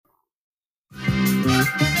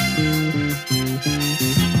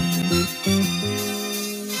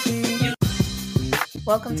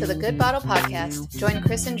Welcome to the Good Bottle Podcast. Join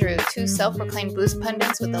Chris and Drew, two self-proclaimed booze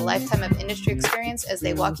pundits with a lifetime of industry experience as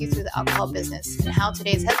they walk you through the alcohol business and how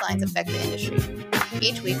today's headlines affect the industry.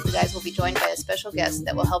 Each week, the guys will be joined by a special guest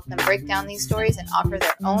that will help them break down these stories and offer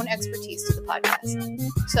their own expertise to the podcast.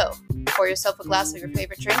 So, pour yourself a glass of your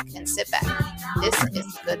favorite drink and sit back. This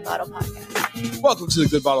is the Good Bottle Podcast. Welcome to the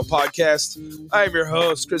Good Bottle Podcast. I am your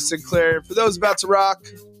host, Chris Sinclair. For those about to rock,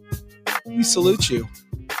 we salute you.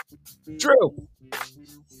 Drew,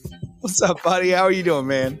 what's up, buddy? How are you doing,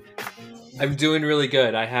 man? I'm doing really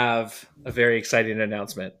good. I have a very exciting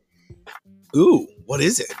announcement. Ooh, what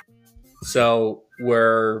is it? So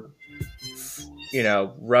we're,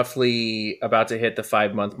 roughly about to hit the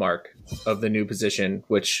 5-month mark of the new position,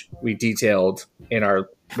 which we detailed in our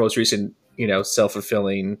most recent,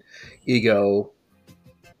 self-fulfilling ego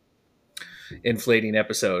inflating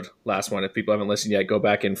episode, last one. If people haven't listened yet, go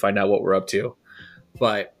back and find out what we're up to.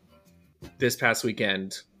 But this past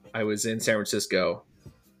weekend, I was in San Francisco.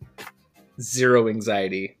 Zero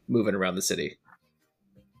anxiety moving around the city.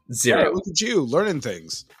 Zero. Yeah, look at you learning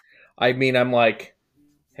things. I mean, I'm like,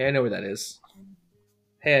 hey, I know where that is.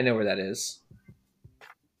 Hey, I know where that is.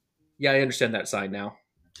 Yeah, I understand that sign now.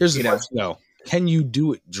 Here's the question, though. Can you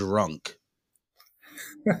do it drunk?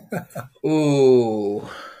 Ooh.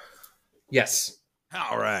 Yes.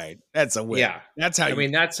 All right. That's a win. Yeah. That's how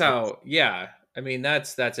that's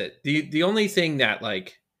it. The only thing that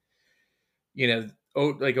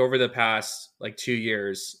over the past 2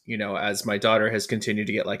 years, as my daughter has continued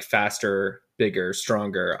to get faster, bigger,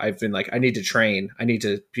 stronger, I've been I need to train. I need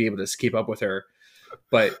to be able to keep up with her.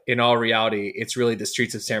 But in all reality, it's really the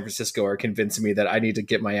streets of San Francisco are convincing me that I need to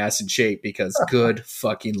get my ass in shape because good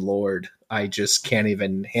fucking Lord, I just can't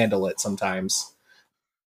even handle it sometimes.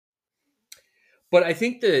 But I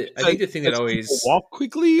think the thing that always walk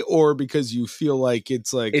quickly, or because you feel like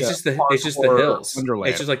it's just the hills. Wonderland.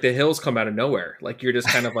 It's just the hills come out of nowhere. You're just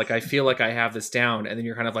kind of I feel like I have this down, and then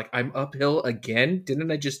you're kind of I'm uphill again.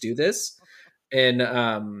 Didn't I just do this? And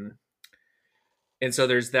so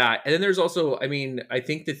there's that, and then there's also, I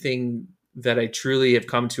think the thing that I truly have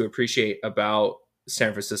come to appreciate about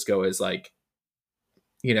San Francisco is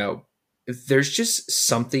there's just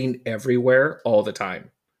something everywhere all the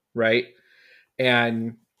time, right?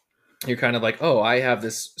 And you're kind of oh, I have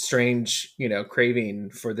this strange,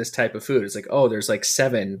 craving for this type of food. It's there's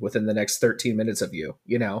 7 within the next 13 minutes of you,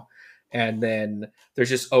 and then there's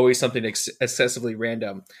just always something excessively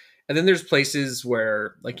random. And then there's places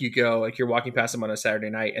where you go, you're walking past them on a Saturday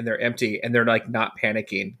night and they're empty and they're not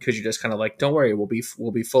panicking because you're just kind of don't worry, we'll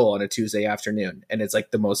be full on a Tuesday afternoon. And it's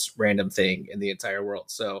the most random thing in the entire world.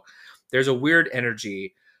 So there's a weird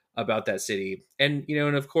energy about that city. And,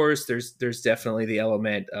 and of course there's definitely the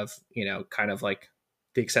element of, kind of the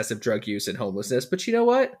excessive drug use and homelessness, but you know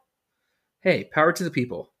what? Hey, power to the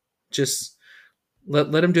people. Just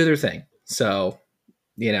let them do their thing. So,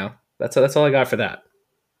 that's all I got for that.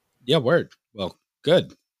 Yeah. Word. Well,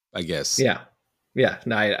 good, I guess. Yeah.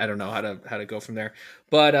 No, I don't know how to go from there,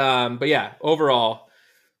 but yeah, overall,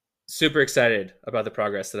 super excited about the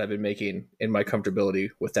progress that I've been making in my comfortability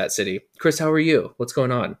with that city. Chris, how are you? What's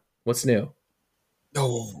going on? What's new?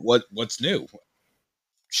 Oh, what's new?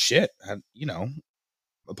 Shit.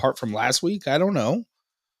 Apart from last week, I don't know.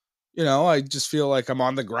 I just feel like I'm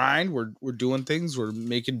on the grind. We're doing things. We're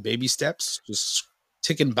making baby steps, just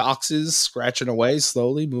ticking boxes, scratching away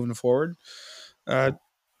slowly, moving forward. Can't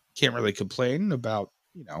really complain about,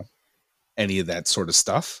 any of that sort of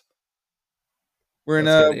stuff. We're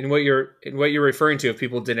in what you're referring to, if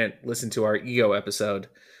people didn't listen to our ego episode,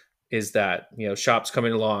 is that shops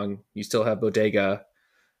coming along, you still have bodega,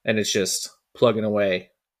 and it's just plugging away.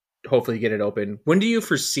 Hopefully you get it open. When do you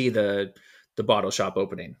foresee the bottle shop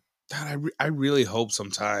opening? God, I really hope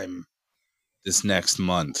sometime this next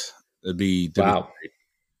month. That'd be wow.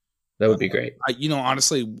 That would be great.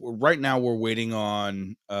 Honestly, right now we're waiting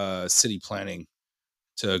on city planning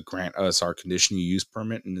to grant us our conditional use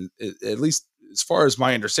permit, and at least as far as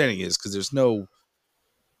my understanding is, because there's no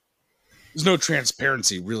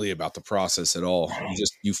transparency really about the process at all.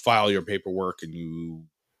 You file your paperwork and you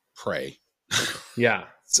pray. Yeah.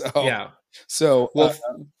 So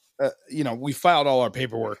we filed all our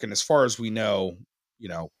paperwork, and as far as we know,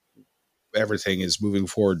 everything is moving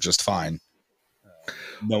forward just fine.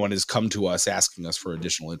 No one has come to us asking us for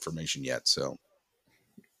additional information yet. So,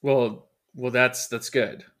 well, that's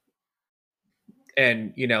good.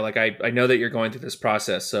 And, I know that you're going through this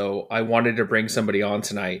process. So I wanted to bring somebody on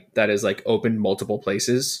tonight that is opened multiple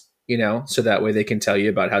places, so that way they can tell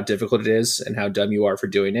you about how difficult it is and how dumb you are for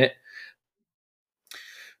doing it.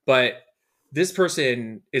 But this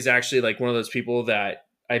person is actually one of those people that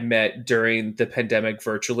I met during the pandemic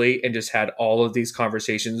virtually and just had all of these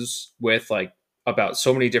conversations with, like, about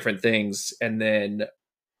so many different things. And then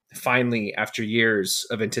finally, after years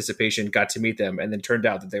of anticipation, got to meet them, and then turned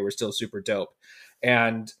out that they were still super dope.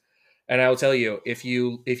 And I will tell you, if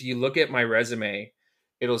you look at my resume,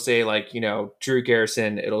 it'll say, like, Drew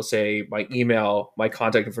Garrison. It'll say my email, my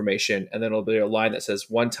contact information, and then it'll be a line that says,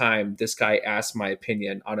 "One time, this guy asked my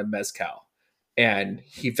opinion on a mezcal, and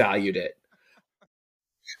he valued it."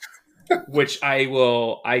 Which I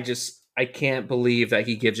can't believe that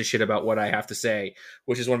he gives a shit about what I have to say,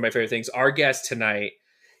 which is one of my favorite things. Our guest tonight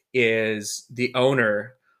is the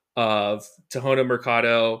owner of Tahona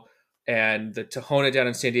Mercado and the Tahona down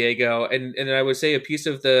in San Diego, and I would say a piece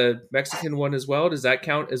of the Mexican one as well. Does that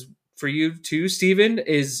count as for you too, Steven?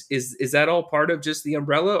 Is that all part of just the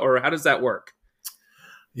umbrella, or how does that work?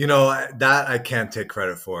 That I can't take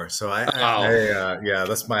credit for. So yeah,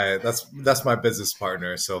 that's my business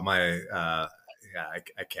partner. So I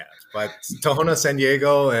can't. But Tahona San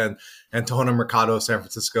Diego and Tahona Mercado San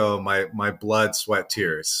Francisco, my blood, sweat,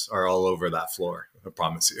 tears are all over that floor. I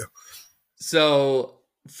promise you. So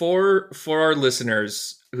for our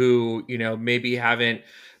listeners who maybe haven't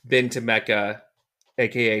been to Mecca,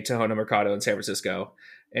 aka Tahona Mercado in San Francisco,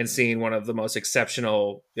 and seen one of the most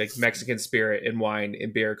exceptional, like, Mexican spirit and wine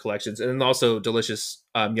and beer collections, and then also delicious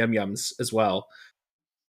yum yums as well.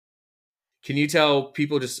 Can you tell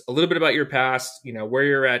people just a little bit about your past, where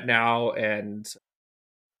you're at now, and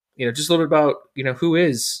just a little bit about who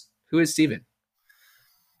is Steven?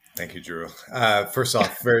 Thank you, Drew. First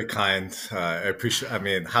off, very kind. I appreciate. I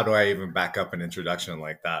mean, how do I even back up an introduction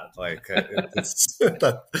like that? Like,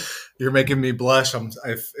 you're making me blush.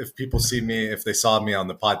 If people see me, if they saw me on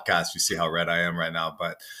the podcast, you see how red I am right now.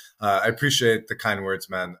 But I appreciate the kind words,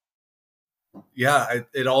 man. Yeah,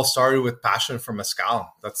 it all started with passion for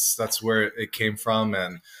mezcal. That's where it came from,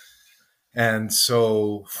 and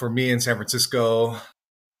so for me in San Francisco,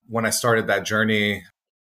 when I started that journey,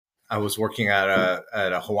 I was working at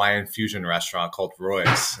a Hawaiian fusion restaurant called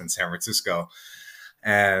Roy's in San Francisco,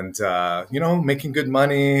 and making good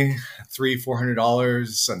money,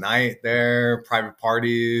 $300-400 a night there, private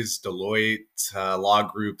parties, Deloitte law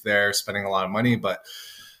group there, spending a lot of money, but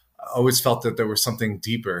I always felt that there was something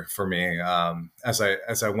deeper for me as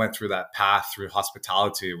I went through that path through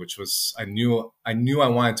hospitality, which was I knew I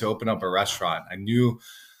wanted to open up a restaurant. I knew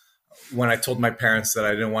when I told my parents that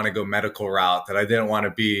I didn't want to go medical route, that I didn't want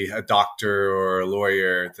to be a doctor or a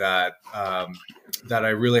lawyer, that I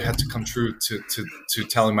really had to come true to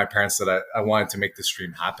telling my parents that I wanted to make this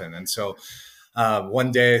dream happen. And so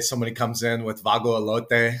one day somebody comes in with Vago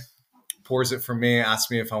Elote, pours it for me,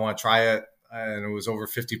 asks me if I want to try it. And it was over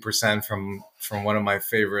 50% from one of my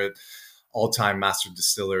favorite all-time master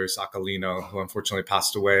distillers, Acalino, who unfortunately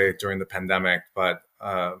passed away during the pandemic. But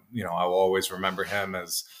I will always remember him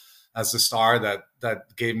as the star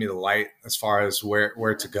that gave me the light as far as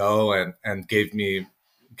where to go, and gave me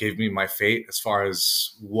my fate as far as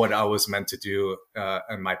what I was meant to do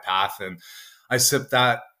in my path. And I sipped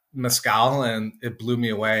that mezcal and it blew me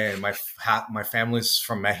away. And my family's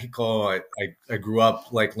from Mexico. I grew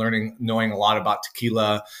up like knowing a lot about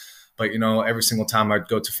tequila, but every single time I'd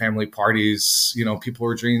go to family parties, people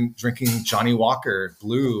were drinking Johnny Walker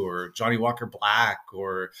Blue or Johnny Walker Black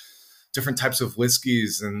or different types of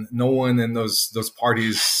whiskeys, and no one in those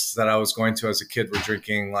parties that I was going to as a kid were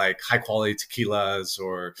drinking like high quality tequilas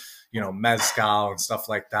or mezcal and stuff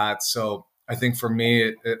like that. So I think for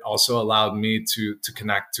me, it also allowed me to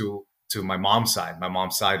connect to my mom's side. My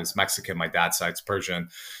mom's side is Mexican. My dad's side is Persian.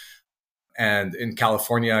 And in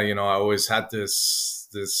California, I always had this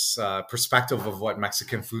perspective of what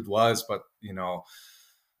Mexican food was, but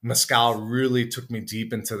mezcal really took me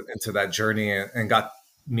deep into that journey and got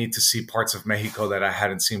me to see parts of Mexico that I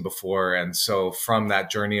hadn't seen before. And so from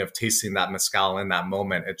that journey of tasting that mezcal in that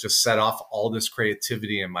moment, it just set off all this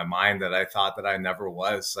creativity in my mind that I thought that I never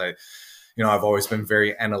was. I've always been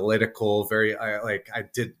very analytical, I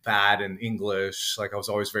did bad in English. Like I was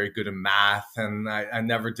always very good in math, and I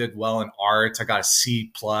never did well in art. I got a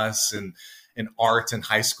C+ in art in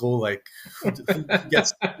high school. Like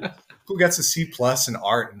who gets a C+ in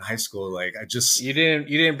art in high school? Like you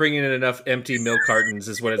didn't bring in enough empty milk cartons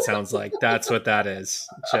is what it sounds like. That's what that is.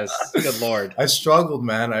 Just good Lord. I struggled,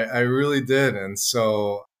 man. I really did. And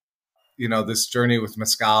so, this journey with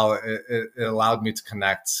mezcal, it allowed me to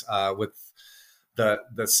connect with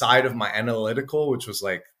the side of my analytical, which was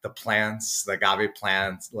like the plants, the agave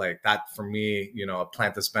plant, like that for me, a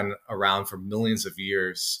plant that's been around for millions of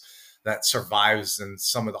years, that survives in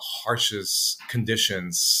some of the harshest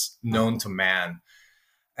conditions known to man.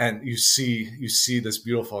 and you see this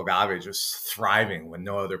beautiful agave just thriving when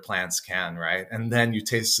no other plants can, right? And then you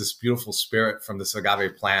taste this beautiful spirit from this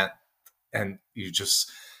agave plant, and it just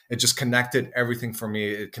connected everything for me.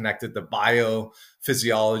 It connected the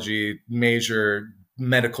biophysiology major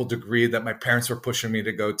medical degree that my parents were pushing me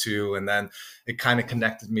to go to, and then it kind of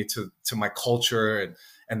connected me to my culture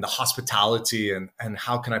and the hospitality, and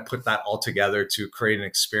how can I put that all together to create an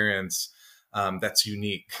experience that's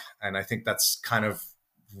unique. And I think that's kind of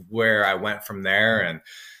where I went from there.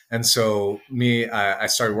 And so I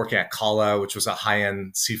started working at Cala, which was a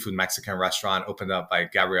high-end seafood Mexican restaurant opened up by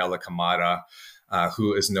Gabriela Camara,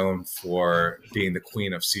 who is known for being the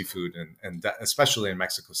queen of seafood, and especially in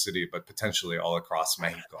Mexico City, but potentially all across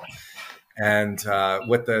Mexico. And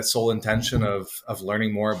with the sole intention of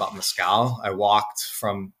learning more about mezcal, I walked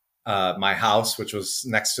from my house, which was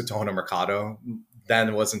next to Tohono Mercado. Then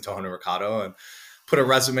it wasn't Tohono Mercado, and put a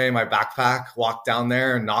resume in my backpack, walked down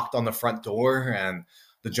there and knocked on the front door, and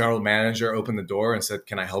the general manager opened the door and said,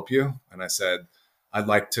 "Can I help you?" And I said, "I'd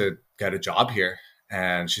like to get a job here."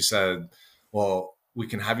 And she said, "Well, we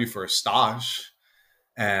can have you for a stage."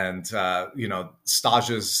 And,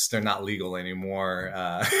 stages, they're not legal anymore.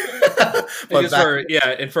 And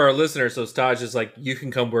for our listeners, so stage is like, you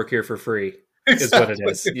can come work here for free. Exactly. Is what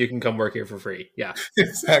it is. You can come work here for free. Yeah,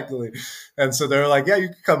 exactly. And so they're like, "Yeah, you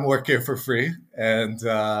can come work here for free." And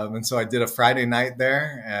so I did a Friday night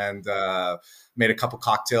there, and made a couple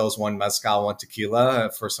cocktails, one mezcal, one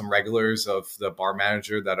tequila, for some regulars of the bar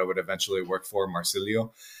manager that I would eventually work for,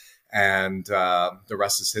 Marcilio. And the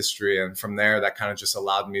rest is history. And from there, that kind of just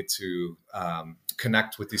allowed me to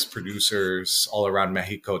connect with these producers all around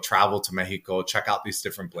Mexico, travel to Mexico, check out these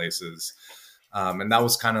different places. And that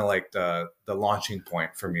was kind of like the launching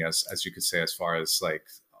point for me, as you could say, as far as like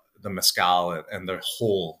the mezcal and the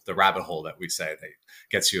rabbit hole that we say that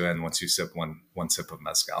gets you in once you sip one sip of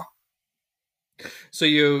mezcal. So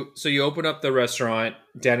you open up the restaurant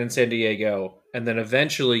down in San Diego, and then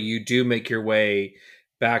eventually you do make your way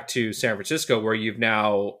back to San Francisco, where you've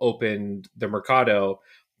now opened the Mercado.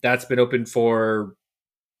 That's been open for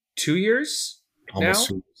 2 years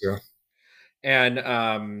Almost now. 2 years, yeah.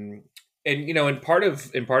 And part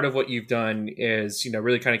of what you've done is,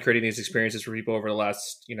 really kind of creating these experiences for people over the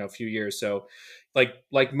last, few years. So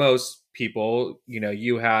like most people,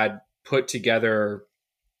 you had put together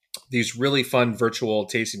these really fun virtual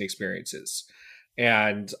tasting experiences.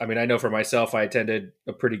 And I mean, I know for myself, I attended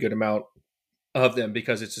a pretty good amount of them,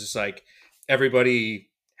 because it's just like everybody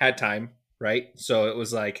had time, right? So it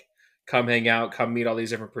was like, come hang out, come meet all these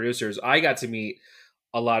different producers. I got to meet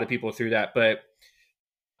a lot of people through that. But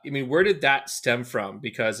I mean, where did that stem from?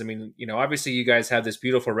 Because I mean, obviously you guys had this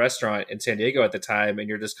beautiful restaurant in San Diego at the time, and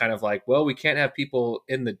you're just kind of like, well, we can't have people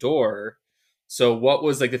in the door. So what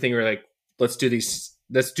was like the thing where like, let's do these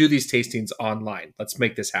tastings online. Let's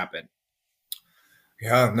make this happen.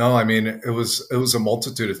 Yeah, no, I mean, it was a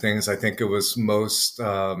multitude of things. I think it was most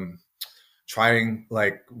trying,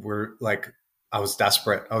 I was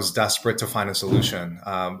desperate. I was desperate to find a solution.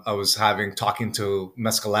 I was talking to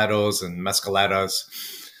mezcaleros and mezcaleras,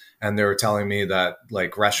 and they were telling me that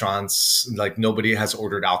like restaurants, like nobody has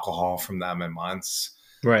ordered alcohol from them in months.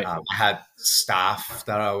 Right. I had staff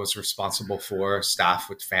that I was responsible for, staff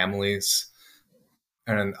with families.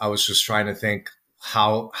 And I was just trying to think,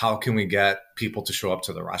 how can we get people to show up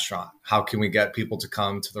to the restaurant? How can we get people to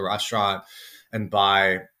come to the restaurant and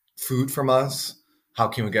buy food from us? How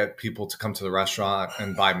can we get people to come to the restaurant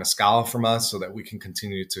and buy mezcal from us so that we can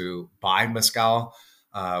continue to buy mezcal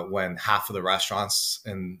when half of the restaurants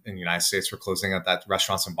in the United States were closing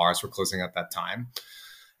restaurants and bars were closing at that time.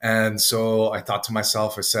 And so I thought to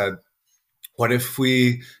myself, I said, what if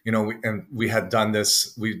we had done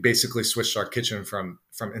this, we basically switched our kitchen from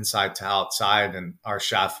inside to outside, and our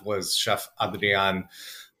chef was Chef Adrian,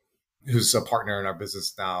 who's a partner in our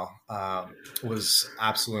business now, was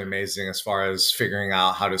absolutely amazing as far as figuring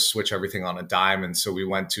out how to switch everything on a dime. And so we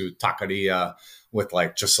went to taqueria with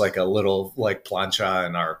just a little plancha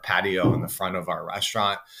in our patio in the front of our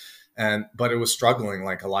restaurant. But it was struggling.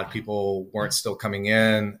 Like a lot of people weren't still coming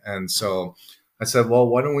in. And so I said, well,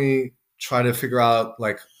 why don't we try to figure out,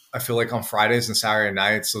 I feel like on Fridays and Saturday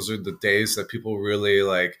nights, those are the days that people really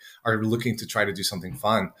are looking to try to do something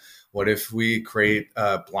fun. What if we create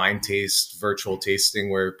a blind taste, virtual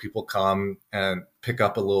tasting where people come and pick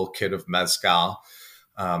up a little kit of mezcal?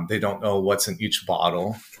 They don't know what's in each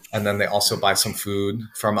bottle. And then they also buy some food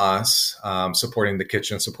from us, supporting the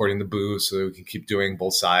kitchen, supporting the booth, so that we can keep doing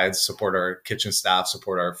both sides, support our kitchen staff,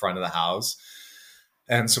 support our front of the house,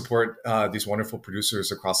 and support these wonderful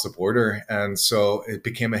producers across the border. And so it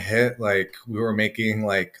became a hit. We were making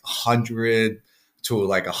 100 to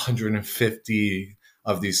like 150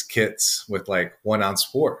 of these kits with like 1 ounce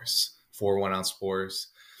spores, 4 1 ounce spores.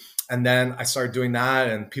 And then I started doing that,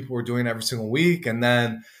 and people were doing it every single week. And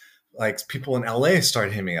then like people in LA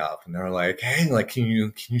started hitting me up, and they were like, "Hey, like, can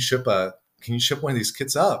you ship one of these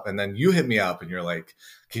kits up?" And then you hit me up, and you're like,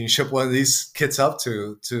 "Can you ship one of these kits up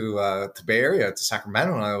to Bay Area, to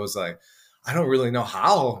Sacramento?" And I was like, "I don't really know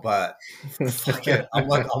how, but fuck it, I'm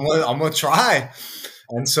gonna try."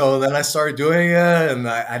 And so then I started doing it, and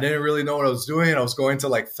I didn't really know what I was doing. I was going to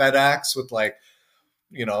like FedEx with like,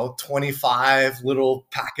 25 little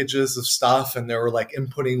packages of stuff, and they were like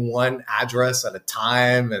inputting one address at a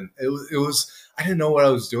time. And it was, I didn't know what I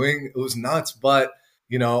was doing. It was nuts, but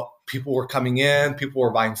people were coming in, people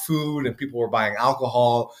were buying food, and people were buying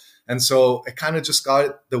alcohol. And so it kind of just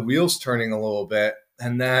got the wheels turning a little bit.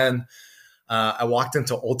 And then I walked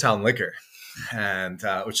into Old Town Liquor, and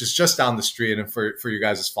which is just down the street. And for you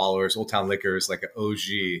guys as followers, Old Town Liquor is like an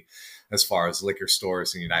OG as far as liquor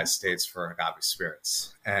stores in the United States for agave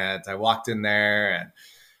spirits. And I walked in there, and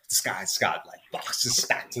this guy's got like boxes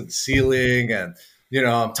stacked to the ceiling. And,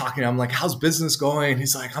 I'm talking, I'm like, "How's business going?"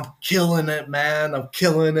 He's like, "I'm killing it, man. I'm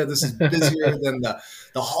killing it. This is busier than the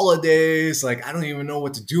holidays. Like, I don't even know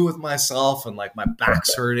what to do with myself. And like, my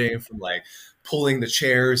back's hurting from like pulling the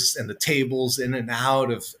chairs and the tables in and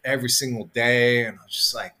out of every single day." And I was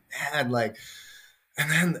just like, man, like,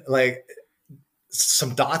 and then like,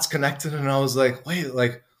 some dots connected, and I was like, wait,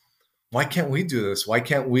 like, why can't we do this? Why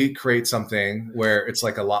can't we create something where it's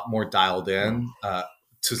like a lot more dialed in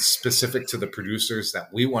to specific to the producers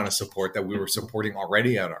that we want to support, that we were supporting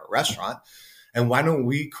already at our restaurant? And why don't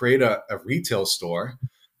we create a retail store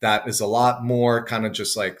that is a lot more kind of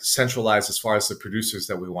just like centralized as far as the producers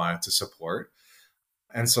that we wanted to support?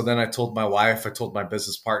 And so then I told my wife, I told my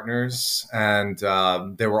business partners, and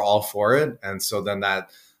they were all for it. And so then that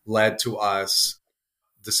led to us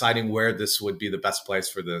deciding where this would be the best place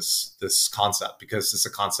for this concept, because it's a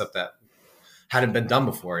concept that hadn't been done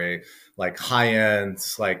before. Like high end,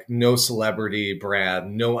 like no celebrity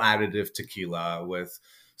brand, no additive tequila with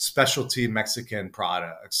specialty Mexican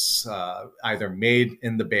products, either made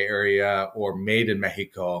in the Bay Area or made in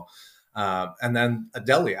Mexico. And then a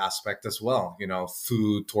deli aspect as well,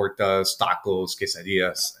 food, tortas, tacos,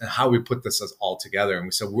 quesadillas, and how we put this as all together. And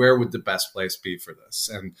we said, where would the best place be for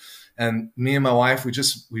this? And me and my wife,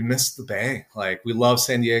 we missed the Bay. Like, we love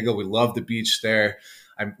San Diego. We love the beach there.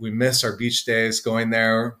 We miss our beach days going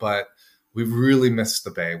there, but we really missed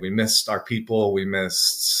the Bay. We missed our people. We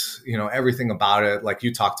missed, everything about it. Like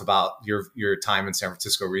you talked about your time in San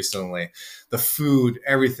Francisco recently, the food,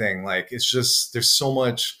 everything. Like, it's just, there's so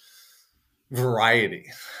much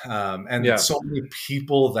variety, and so many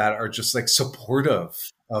people that are just like supportive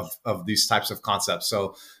of these types of concepts.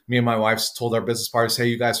 So me and my wife told our business partners, "Hey,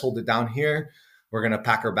 you guys hold it down here. We're going to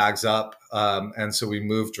pack our bags up." And so we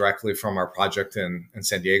moved directly from our project in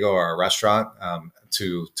San Diego, or our restaurant,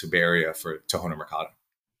 to Bay Area for Tohono Mercado.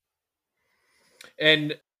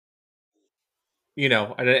 And,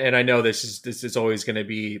 and I know this is always going to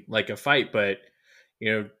be like a fight, but,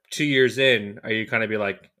 2 years in, are you kind of be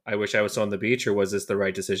like, I wish I was on the beach, or was this the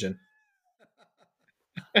right decision?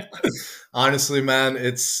 Honestly, man,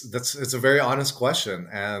 it's a very honest question.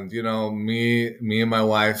 And, me and my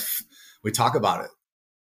wife, we talk about it.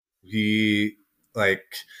 We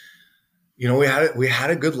we had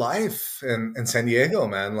a good life in San Diego,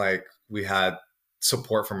 man. Like, we had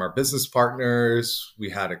support from our business partners. We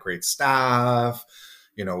had a great staff.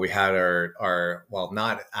 We had our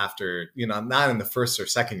not after, not in the first or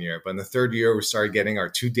second year, but in the third year, we started getting our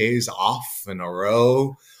 2 days off in a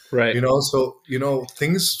row. Right. So,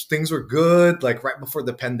 things were good. Like, right before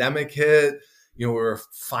the pandemic hit, we were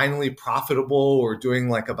finally profitable. We're doing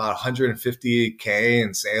like about 150K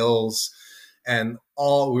in sales, and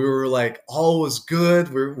we were like, all was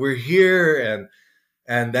good. We're here.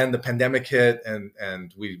 And then the pandemic hit,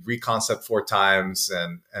 and we reconcept 4 times,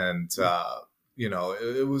 and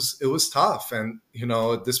it was tough. And,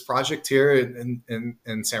 this project here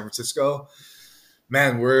in San Francisco,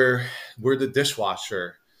 man, we're the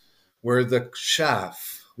dishwasher, we're the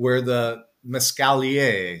chef, we're the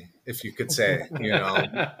mescalier, if you could say,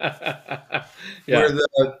 Yeah.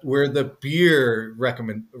 we're the beer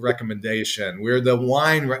recommendation, we're the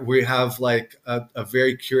wine. We have like a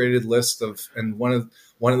very curated list of, and one of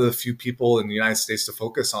the few people in the United States to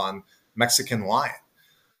focus on Mexican wine.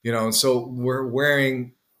 So we're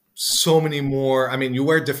wearing so many more. I mean, you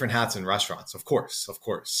wear different hats in restaurants, of course,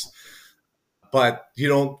 but you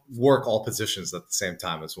don't work all positions at the same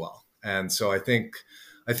time as well. And so I think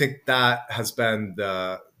that has been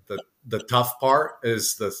the tough part,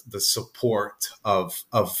 is the support of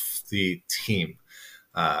the team.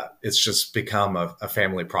 It's just become a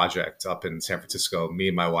family project up in San Francisco.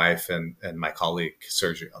 Me, my wife, and my colleague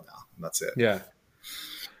Sergio now. And that's it. Yeah.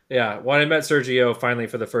 Yeah. When I met Sergio finally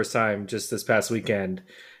for the first time just this past weekend,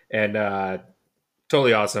 and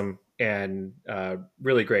totally awesome and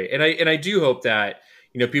really great. And I do hope that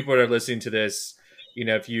people that are listening to this,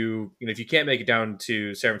 if you can't make it down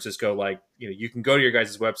to San Francisco, like you can go to your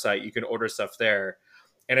guys' website, you can order stuff there.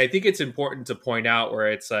 And I think it's important to point out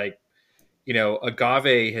where it's like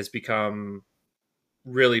agave has become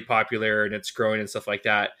really popular and it's growing and stuff like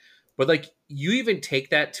that. But like you even take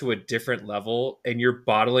that to a different level and you're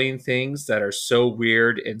bottling things that are so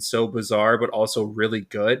weird and so bizarre, but also really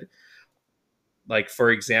good. Like, for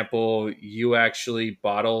example, you actually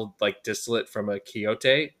bottled like distillate from a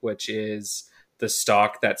quiote, which is the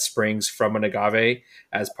stalk that springs from an agave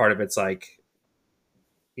as part of its like,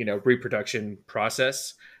 reproduction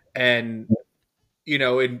process. And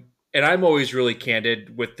and I'm always really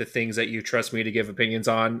candid with the things that you trust me to give opinions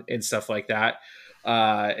on and stuff like that.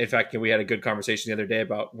 In fact, we had a good conversation the other day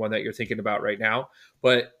about one that you're thinking about right now.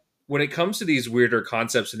 But when it comes to these weirder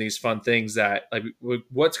concepts and these fun things, that like,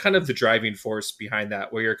 what's kind of the driving force behind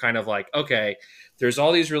that? Where you're kind of like, okay, there's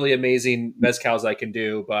all these really amazing mezcals I can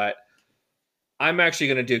do, but I'm actually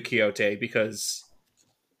going to do quiote because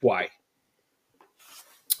why?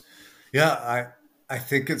 Yeah, I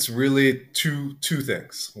think it's really two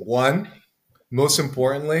things. One, most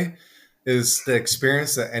importantly, is the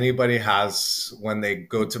experience that anybody has when they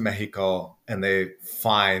go to Mexico and they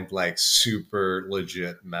find like super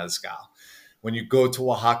legit mezcal. When you go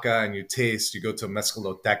to Oaxaca and you taste, you go to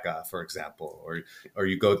Mezcaloteca, for example, or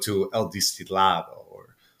you go to El Distilado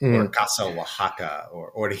or Casa Oaxaca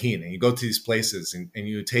or Orejin, and you go to these places and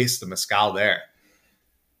you taste the mezcal there,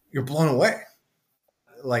 you're blown away.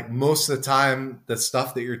 Like most of the time, the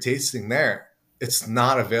stuff that you're tasting there, it's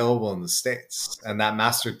not available in the States. And that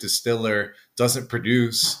master distiller doesn't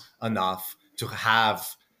produce enough to have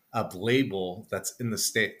a label that's in the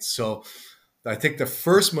States. So I think the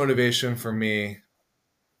first motivation for me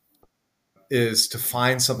is to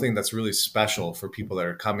find something that's really special for people that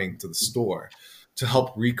are coming to the store to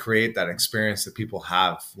help recreate that experience that people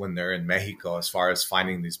have when they're in Mexico as far as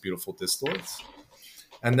finding these beautiful distillates.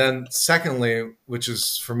 And then secondly, which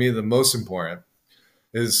is for me the most important,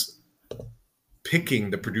 is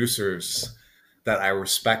picking the producers that I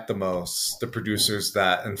respect the most, the producers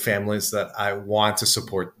that and families that I want to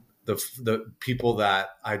support, the people that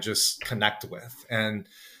I just connect with. And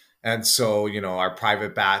so, our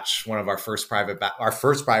private batch, one of our first private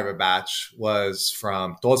batch was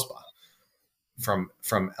from Tosba,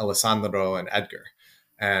 from Alessandro and Edgar.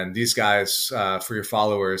 And these guys, for your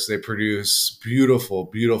followers, they produce beautiful,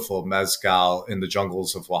 beautiful mezcal in the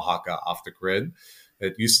jungles of Oaxaca off the grid.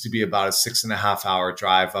 It used to be about a 6.5 hour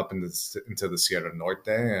drive up into the Sierra Norte,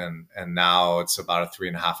 and now it's about a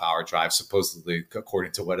 3.5 hour drive, supposedly,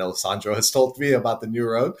 according to what Alessandro has told me about the new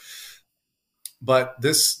road. But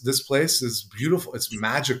this place is beautiful. It's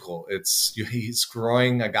magical. He's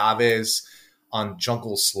growing agaves on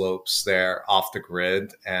jungle slopes there off the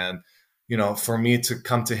grid, and for me to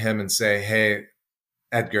come to him and say, "Hey,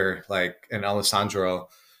 Edgar, and Alessandro,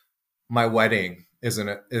 my wedding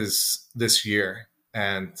is this year,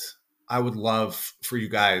 and I would love for you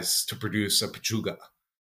guys to produce a pechuga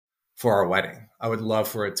for our wedding. I would love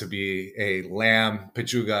for it to be a lamb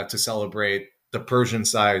pechuga to celebrate the Persian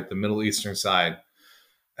side, the Middle Eastern side,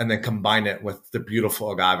 and then combine it with the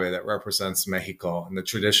beautiful agave that represents Mexico and the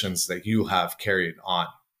traditions that you have carried on."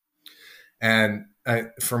 And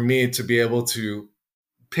for me to be able to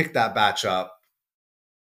pick that batch up,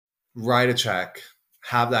 write a check,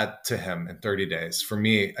 have that to him in 30 days, for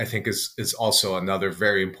me, I think is also another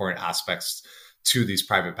very important aspects to these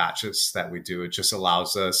private batches that we do. It just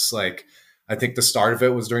allows us, I think the start of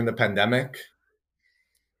it was during the pandemic.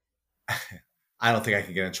 I don't think I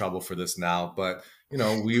can get in trouble for this now, but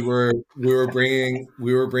we were bringing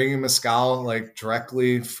mezcal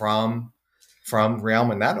directly from Real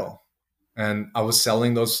Manero, and I was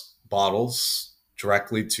selling those bottles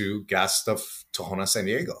directly to guests of Tohona San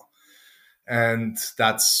Diego. And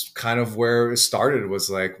that's kind of where it started, was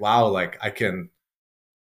wow, I can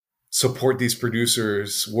support these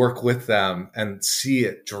producers, work with them, and see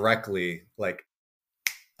it directly,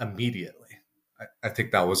 immediately. I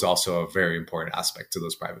think that was also a very important aspect to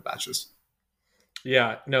those private batches.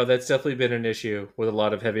 Yeah, no, that's definitely been an issue with a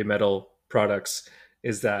lot of heavy metal products,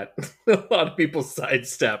 is that a lot of people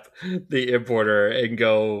sidestep the importer and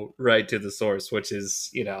go right to the source, which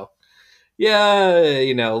is, a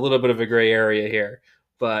little bit of a gray area here.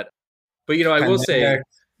 But I will say,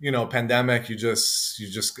 pandemic, you just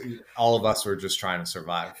all of us were just trying to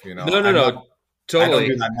survive. No. I don't Totally.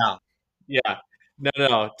 do that now. Yeah.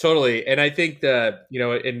 No, totally. And I think that,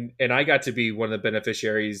 and I got to be one of the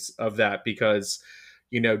beneficiaries of that because,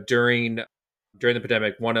 during the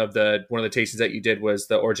pandemic, one of the tastings that you did was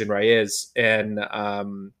the Origin Reyes. And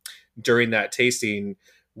during that tasting,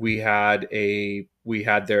 we had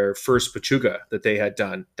their first pachuga that they had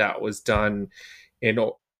done. That was done in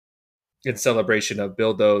in celebration of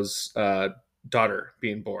Bildo's daughter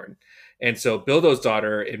being born. And so Bildo's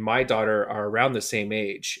daughter and my daughter are around the same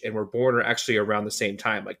age, and were born actually around the same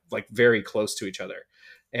time, like very close to each other.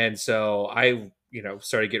 And so I,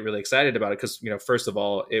 started getting really excited about it because, first of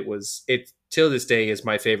all, it till this day is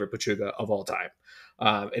my favorite pachuga of all time.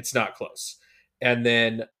 It's not close. And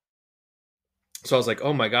then so I was like,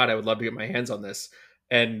 oh my God, I would love to get my hands on this.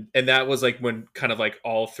 And that was like when kind of like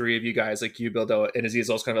all three of you guys, like you, Bildo, and Aziz,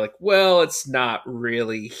 also kind of like, well, it's not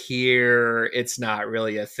really here. It's not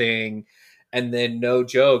really a thing. And then no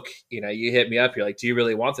joke, you hit me up. You're like, do you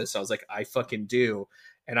really want this? I was like, I fucking do.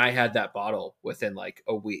 And I had that bottle within like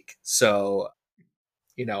a week. So,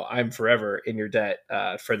 I'm forever in your debt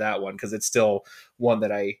for that one, because it's still one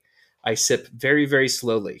that I sip very, very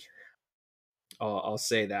slowly. I'll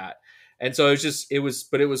say that. And so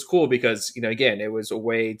but it was cool because, again, it was a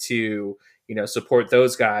way to, support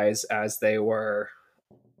those guys as they were,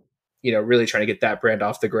 really trying to get that brand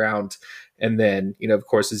off the ground. And then, of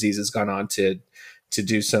course, Aziz has gone on to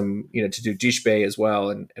do some, to do Dish Bay as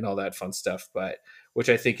well, and all that fun stuff, but which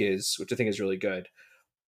I think is really good.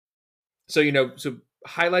 So, so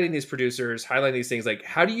highlighting these producers, highlighting these things, like,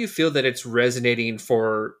 how do you feel that it's resonating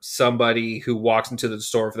for somebody who walks into the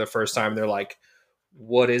store for the first time? And they're like,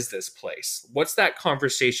 what is this place? What's that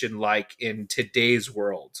conversation like in today's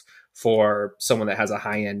world for someone that has a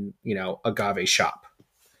high-end, agave shop?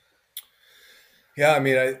 Yeah, I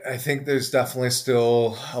mean, I think there's definitely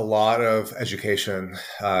still a lot of education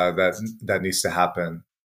that needs to happen.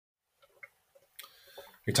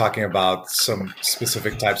 You're talking about some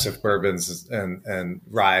specific types of bourbons and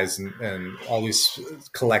ryes and all these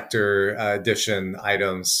collector edition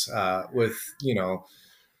items with,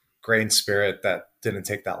 grain spirit that didn't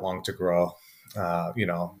take that long to grow.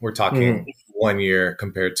 We're talking 1 year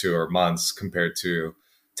compared to, or months compared to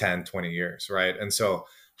 10, 20 years, right? And so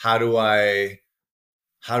how do I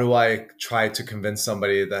try to convince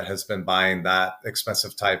somebody that has been buying that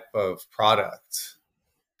expensive type of product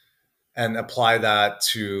and apply that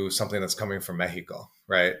to something that's coming from Mexico,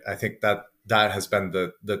 right? I think that has been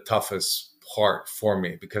the toughest part for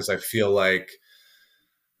me, because I feel like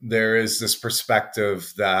there is this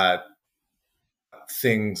perspective that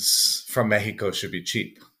things from Mexico should be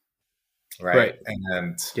cheap, right?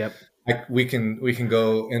 And Yep. we can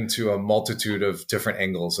go into a multitude of different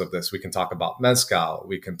angles of this. We can talk about mezcal.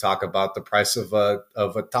 We can talk about the price of a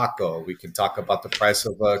taco. We can talk about the price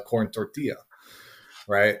of a corn tortilla,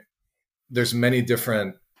 right? There's many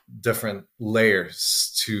different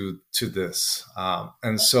layers to this,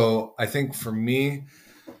 and so I think for me,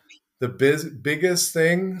 the biggest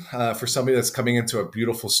thing for somebody that's coming into a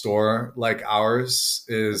beautiful store like ours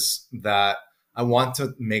is that I want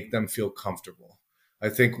to make them feel comfortable. I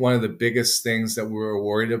think one of the biggest things that we were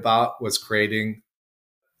worried about was creating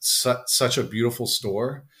such a beautiful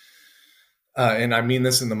store. And I mean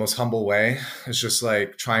this in the most humble way. It's just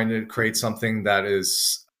like trying to create something that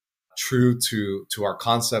is true to our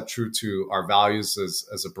concept, true to our values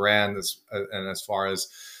as a brand, and as far as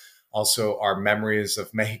also our memories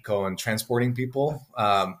of Mexico and transporting people,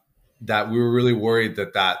 that we were really worried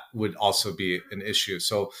that would also be an issue.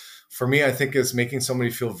 So for me, I think it's making somebody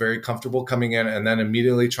feel very comfortable coming in, and then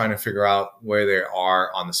immediately trying to figure out where they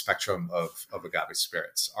are on the spectrum of agave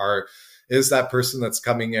spirits. Is that person that's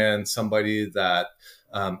coming in somebody that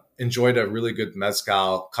enjoyed a really good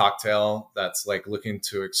mezcal cocktail that's like looking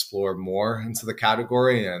to explore more into the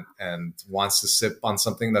category and wants to sip on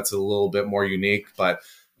something that's a little bit more unique, but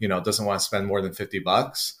doesn't want to spend more than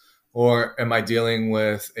 $50? Or am I dealing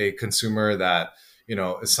with a consumer that,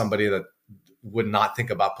 is somebody that would not think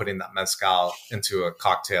about putting that mezcal into a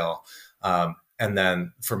cocktail? And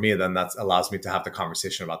then for me, then that allows me to have the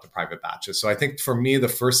conversation about the private batches. So I think for me, the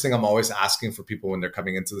first thing I'm always asking for people when they're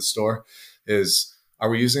coming into the store is, are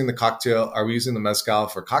we using the mezcal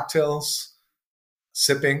for cocktails,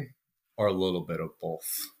 sipping, or a little bit of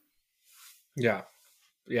both? Yeah.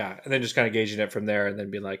 Yeah. And then just kind of gauging it from there, and then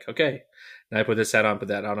being like, okay, now I put this hat on, put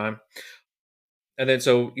that on. And then,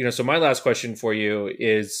 so my last question for you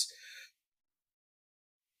is,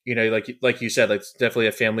 like you said, like, it's definitely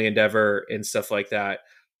a family endeavor and stuff like that.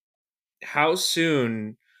 How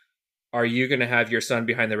soon are you going to have your son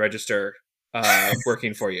behind the register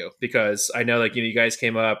working for you? Because I know, like, you guys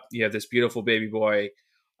came up, you have this beautiful baby boy.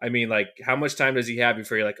 I mean, like, how much time does he have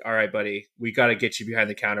before you're like, all right, buddy, we got to get you behind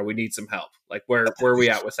the counter. We need some help. Like, where are we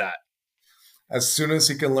at with that? As soon as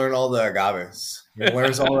he can learn all the agaves, he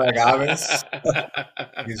learns all the agaves,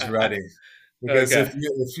 he's ready. Because Okay.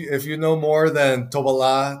 if you know more than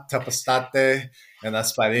Tobala, Tepastate, and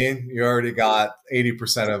Asparin, you already got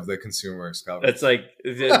 80% of the consumers covered. That's like,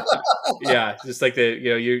 yeah, just like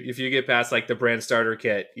if you get past like the brand starter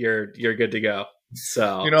kit, you're good to go.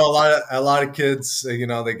 So a lot of kids, they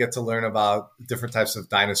get to learn about different types of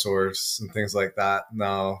dinosaurs and things like that.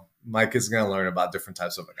 No, Mike is going to learn about different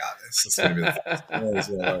types of agaves. It's going to be the first thing he's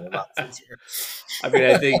going to learn about this year. I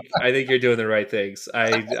mean, I think you're doing the right things.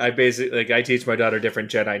 I basically, like, I teach my daughter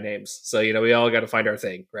different Jedi names, so we all got to find our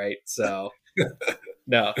thing, right? So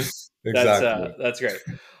no, Exactly. that's great.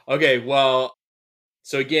 Okay, well,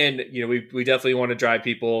 so again, we definitely want to drive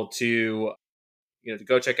people to to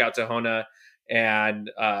go check out Tahona,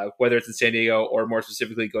 and whether it's in San Diego or more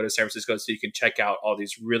specifically go to San Francisco, so you can check out all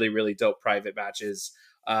these really, really dope private batches.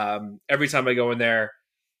 Every time I go in there,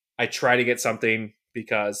 I try to get something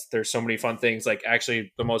because there's so many fun things. Like,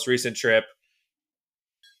 actually, the most recent trip,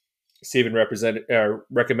 Stephen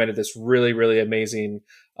recommended this really, really amazing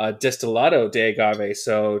Destilado de Agave.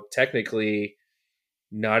 So technically,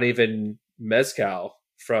 not even mezcal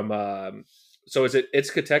from. So is it? It's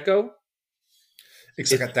Ixcateco.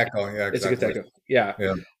 Ixcateco, yeah, exactly. Ixcateco, yeah.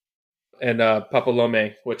 And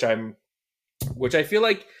Papalome, which I feel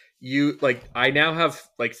like I now have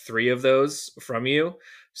like 3 of those from you.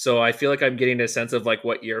 So I feel like I'm getting a sense of like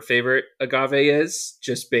what your favorite agave is,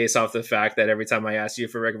 just based off the fact that every time I ask you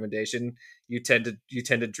for recommendation, you tend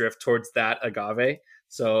to drift towards that agave.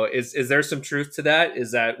 So is there some truth to that?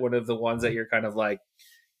 Is that one of the ones that you're kind of like,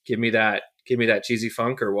 give me that cheesy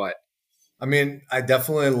funk, or what? I mean, I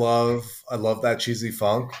definitely love that cheesy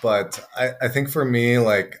funk, but I think for me,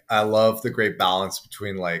 like, I love the great balance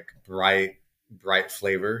between like bright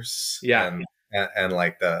flavors, and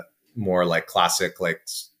like the more like classic, like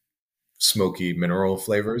smoky mineral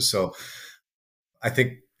flavors. So I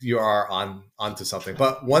think you are onto something.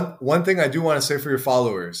 But one thing I do want to say for your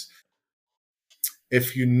followers,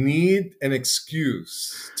 if you need an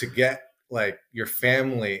excuse to get like your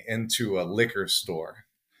family into a liquor store,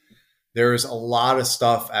 there's a lot of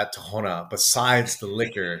stuff at Tahona besides the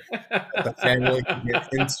liquor that the family can get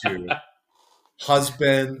into,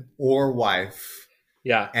 husband or wife,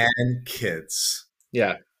 and kids.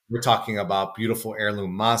 Yeah. We're talking about beautiful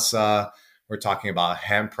heirloom masa. We're talking about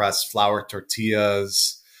hand-pressed flour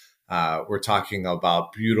tortillas. We're talking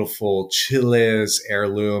about beautiful chiles,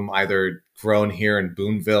 heirloom, either grown here in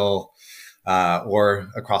Boonville or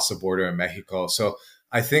across the border in Mexico. So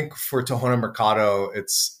I think for Tahona Mercado,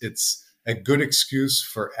 it's a good excuse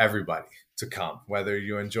for everybody to come, whether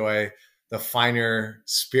you enjoy the finer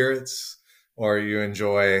spirits or you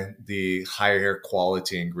enjoy the higher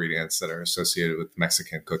quality ingredients that are associated with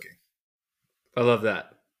Mexican cooking. I love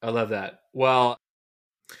that. Well,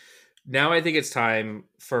 now I think it's time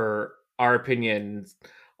for our opinions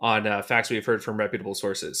on facts we've heard from reputable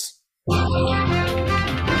sources.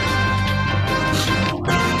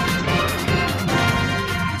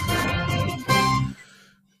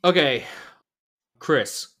 Okay,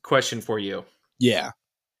 Chris, question for you. Yeah.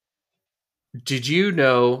 Did you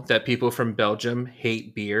know that people from Belgium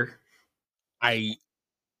hate beer? I've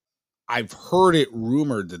heard it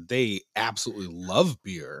rumored that they absolutely love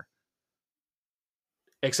beer.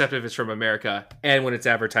 Except if it's from America and when it's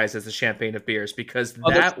advertised as the champagne of beers, because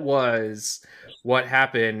that was what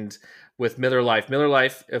happened with Miller Lite. Miller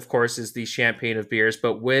Lite, of course, is the champagne of beers,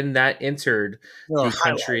 but when that entered the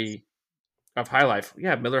country of High Life,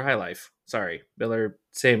 Miller High Life. Sorry, Miller,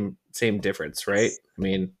 same difference, right? I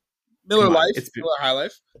mean, Miller Life, Miller High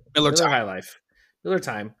Life, Miller High Life, Miller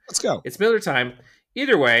Time. Let's go. It's Miller Time.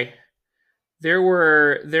 Either way, there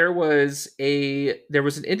was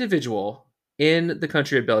an individual in the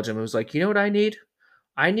country of Belgium who was like, you know what I need?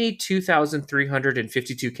 I need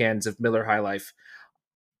 2,352 cans of Miller High Life.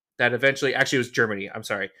 That eventually, actually, it was Germany. I'm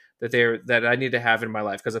sorry, that I need to have in my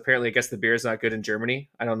life, because apparently, I guess the beer is not good in Germany.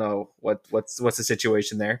 I don't know what's the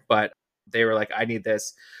situation there, but they were like, I need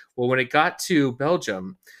this. Well, when it got to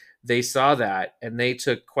Belgium, they saw that and they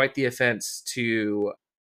took quite the offense to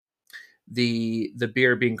the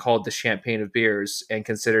beer being called the champagne of beers and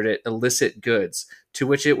considered it illicit goods, to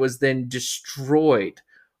which it was then destroyed.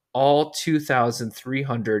 All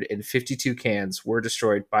 2,352 cans were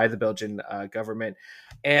destroyed by the Belgian government.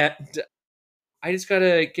 And I just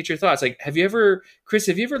gotta get your thoughts. Like, Chris,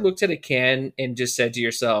 have you ever looked at a can and just said to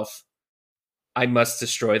yourself, I must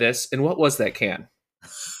destroy this? And what was that can?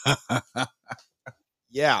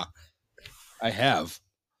 Yeah, I have.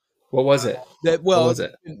 What was it? That What well, was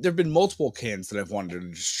it? there've been multiple cans that I've wanted to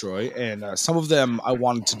destroy, and some of them I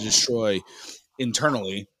wanted to destroy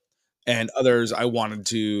internally, and others I wanted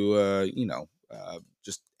to,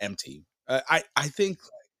 just empty. I think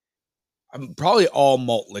probably all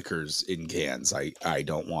malt liquors in cans. I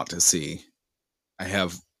don't want to see. I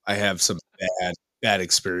have some bad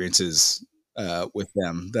experiences with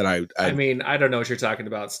them that I mean, I don't know what you're talking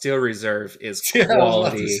about. Steel Reserve is Yeah, I was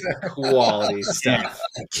about to say. quality stuff.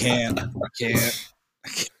 I can't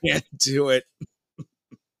do it.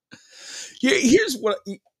 Here's what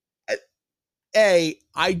I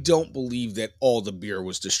don't believe that all the beer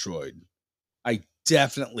was destroyed. I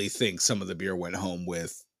definitely think some of the beer went home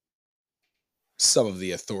with some of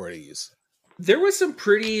the authorities. There was some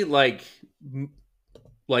pretty like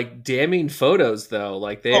damning photos though.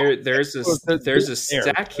 Like there's a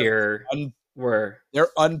stack here where they're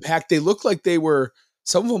unpacked. They look like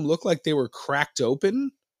some of them look like they were cracked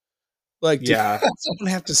open. Like, did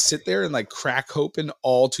someone have to sit there and like crack open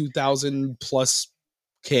all 2,000 plus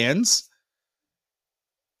cans?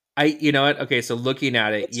 You know what? Okay, so looking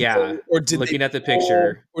at it, looking at the pull,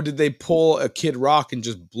 picture, or did they pull a Kid Rock and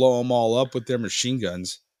just blow them all up with their machine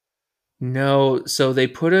guns? No, so they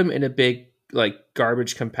put them in a big like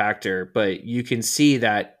garbage compactor, but you can see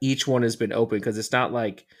that each one has been opened because it's not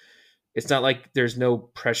like there's no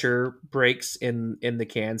pressure breaks in the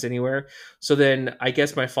cans anywhere. So then I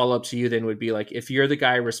guess my follow-up to you then would be like, if you're the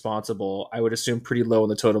guy responsible, I would assume pretty low on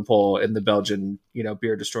the totem pole in the Belgian,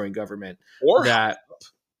 beer destroying government, or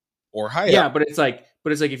high up. but it's like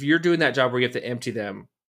if you're doing that job where you have to empty them,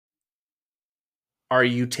 are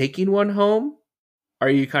you taking one home? Are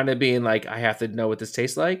you kind of being like, I have to know what this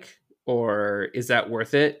tastes like? Or is that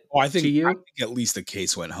worth it I think at least the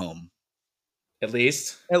case went home. At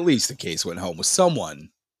least the case went home with someone.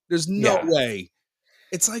 There's no way.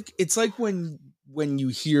 It's like when you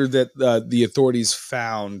hear that the authorities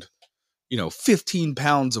found, 15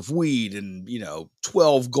 pounds of weed and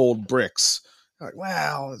 12 gold bricks. Like,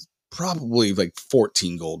 wow, it's probably like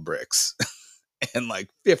 14 gold bricks and like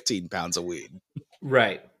 15 pounds of weed.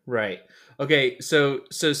 Right. Okay, so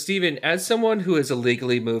Stephen, as someone who has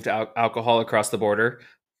illegally moved alcohol across the border,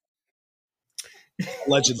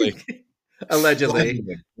 allegedly,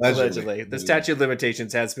 the statute of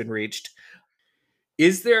limitations has been reached.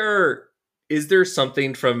 Is there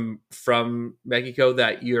something from Mexico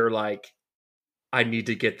that you're like, I need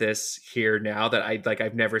to get this here now that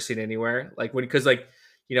I've never seen anywhere? Like because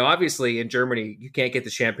obviously in Germany you can't get the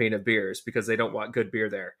champagne of beers because they don't want good beer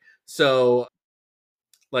there. So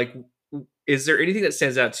like, is there anything that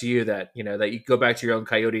stands out to you that that you go back to your own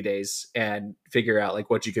Coyote days and figure out like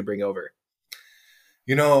what you could bring over?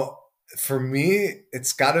 For me,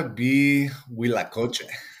 it's got to be Huitlacoche.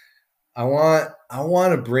 I want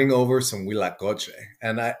to bring over some Huitlacoche.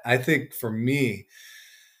 And I think for me,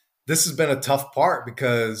 this has been a tough part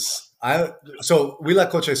because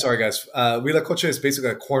Huitlacoche, sorry guys, Huitlacoche is basically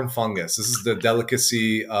a corn fungus. This is the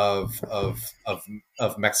delicacy of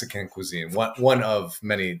Mexican cuisine. One of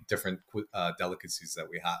many different delicacies that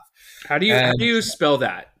we have. How do you spell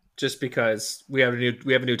that? Just because we have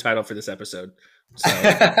a new title for this episode. So.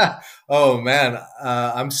 Oh man,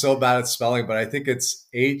 I'm so bad at spelling, but I think it's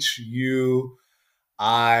Huitlacoche.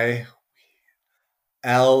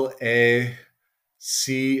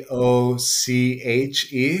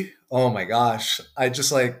 Oh my gosh, I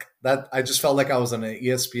just like that. I just felt like I was on an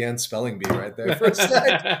ESPN spelling bee right there for a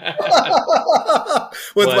second.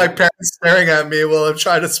 With my parents staring at me while I'm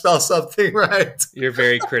trying to spell something right. You're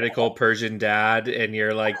very critical Persian dad, and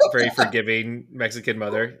you're like very forgiving Mexican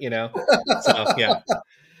mother. So yeah.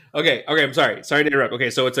 Okay. I'm sorry to interrupt. Okay,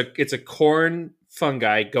 so it's a corn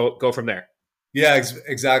fungi. Go from there. Yeah,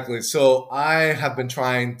 exactly. So I have been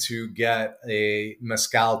trying to get a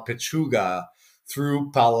mezcal pechuga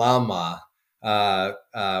through Palama,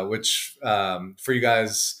 which for you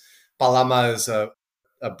guys, Palama is a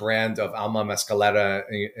brand of Alma Mezcalera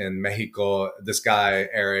in Mexico. This guy,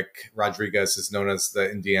 Eric Rodriguez, is known as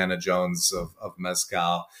the Indiana Jones of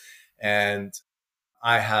mezcal. And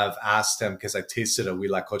I have asked him, because I tasted a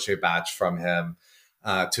Huitlacoche batch from him,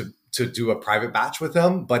 to do a private batch with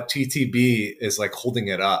him, but TTB is like holding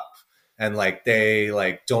it up, and like they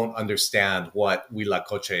like don't understand what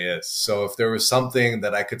Huitlacoche is. So if there was something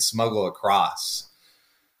that I could smuggle across,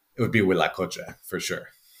 it would be Huitlacoche for sure.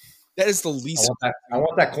 That is the least. I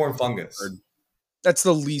want that corn fungus. That's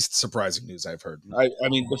the least surprising news I've heard. I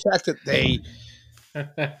mean, the fact that they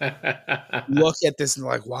look at this and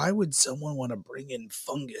like, why would someone want to bring in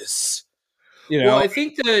fungus? Well, I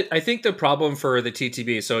think the problem for the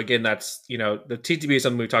TTB. So again, that's the TTB is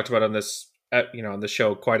something we've talked about on this on the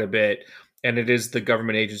show quite a bit. and it is the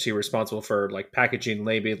government agency responsible for like packaging,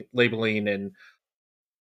 labeling, and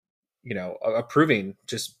approving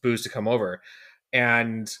just booze to come over.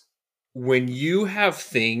 And when you have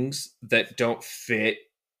things that don't fit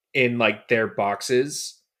in like their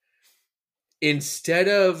boxes, instead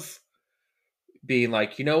of being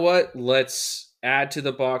like, you know what, let's add to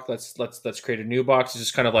the box, let's create a new box, it's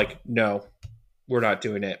just kind of like, no, we're not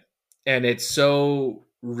doing it. And it's so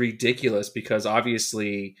ridiculous because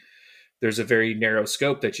obviously there's a very narrow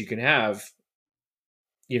scope that you can have,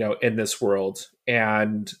 in this world.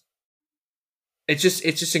 And it's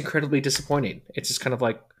just incredibly disappointing. It's just kind of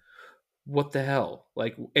like, what the hell?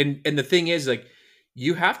 Like, and the thing is, like,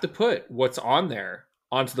 you have to put what's on there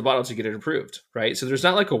onto the bottle to get it approved, right? So there's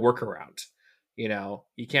not like a workaround.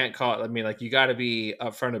 You can't call it. I mean, like, you got to be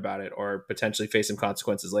upfront about it or potentially face some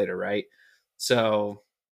consequences later, right? So,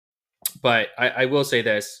 but I will say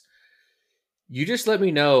this: you just let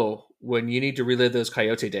me know when you need to relive those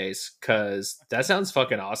Coyote days, because that sounds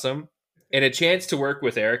fucking awesome. And a chance to work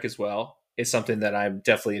with Eric as well is something that I'm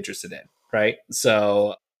definitely interested in, right?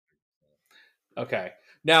 So, okay.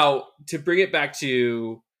 Now, to bring it back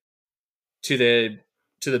to the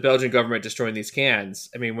Belgian government destroying these cans,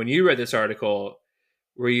 I mean, when you read this article,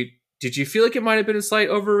 did you feel like it might have been a slight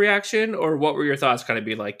overreaction, or what were your thoughts? Kind of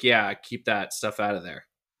be like, yeah, keep that stuff out of there.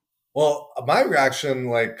 Well, my reaction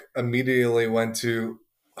like immediately went to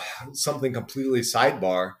something completely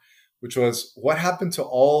sidebar, which was what happened to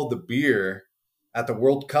all the beer at the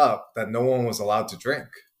World Cup that no one was allowed to drink?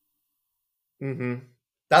 Mm-hmm.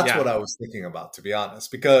 That's what I was thinking about, to be honest,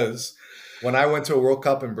 because when I went to a World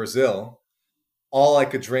Cup in Brazil, all I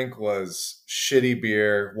could drink was shitty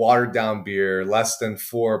beer, watered down beer, less than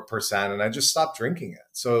 4%. And I just stopped drinking it.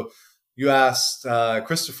 So you asked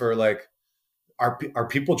Christopher, like, are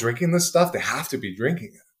people drinking this stuff? They have to be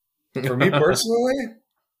drinking it. For me personally,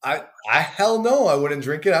 I hell no, I wouldn't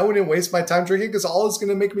drink it. I wouldn't waste my time drinking, because all it's going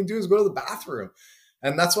to make me do is go to the bathroom.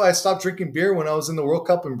 And that's why I stopped drinking beer when I was in the World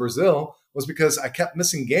Cup in Brazil, was because I kept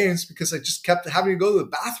missing games because I just kept having to go to the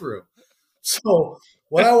bathroom. So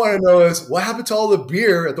what I want to know is what happened to all the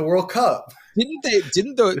beer at the World Cup? Didn't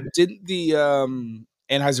the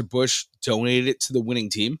Anheuser-Busch donate it to the winning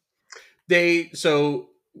team?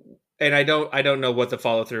 And I don't know what the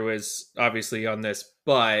follow through is obviously on this,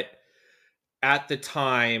 but at the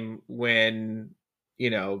time when,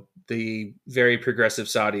 the very progressive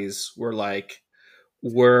Saudis were like,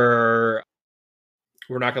 we're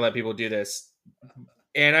not gonna let people do this,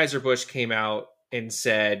 Anheuser-Busch came out and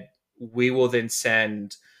said, we will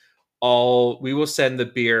send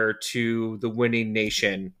the beer to the winning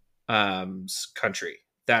nation country.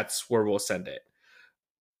 That's where we'll send it.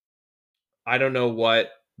 I don't know what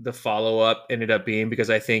the follow up ended up being, because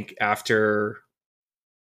I think after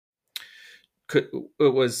it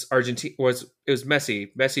was Argentina, it was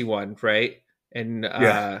Messi won, right? And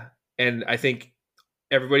and I think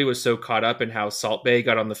everybody was so caught up in how Salt Bay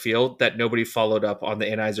got on the field that nobody followed up on the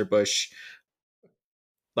Anheuser-Busch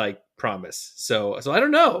like promise. So I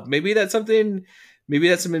don't know. Maybe that's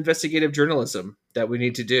some investigative journalism that we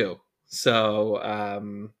need to do. So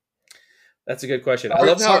that's a good question.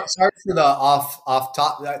 Sorry for the off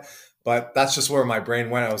top, but that's just where my brain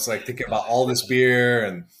went. I was like thinking about all this beer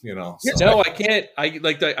and So. No, I can't.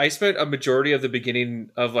 I spent a majority of the beginning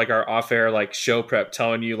of like our off air like show prep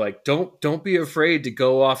telling you like don't be afraid to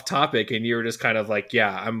go off topic, and you were just kind of like,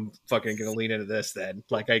 yeah, I'm fucking gonna lean into this then.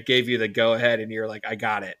 Like I gave you the go ahead, and you're like, I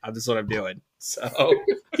got it. This is what I'm doing. So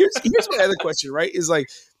here's my other question. Right, is like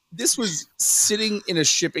this was sitting in a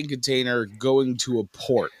shipping container going to a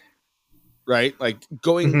port. Right, like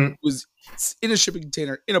was in a shipping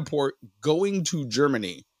container in a port going to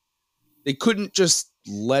Germany. They couldn't just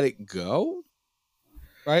let it go,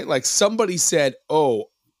 right? Like somebody said, "Oh,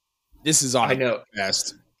 this is on. I know,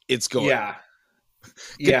 fast. It's going." Yeah,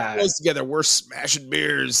 Get close together. We're smashing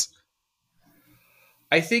beers.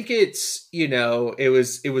 I think it's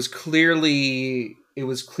it was clearly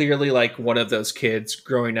like one of those kids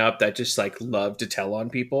growing up that just like loved to tell on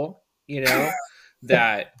people,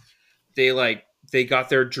 that. They got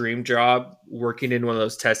their dream job working in one of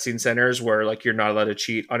those testing centers where like you're not allowed to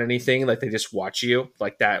cheat on anything. Like they just watch you.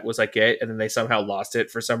 Like that was like it. And then they somehow lost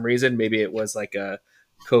it for some reason. Maybe it was like a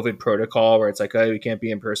COVID protocol where it's like, oh, we can't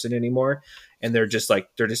be in person anymore. And they're just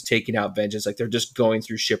taking out vengeance. Like they're just going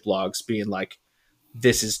through ship logs being like,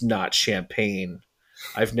 this is not champagne.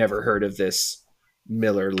 I've never heard of this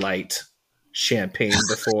Miller Lite champagne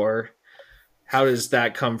before. How does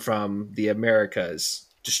that come from the Americas?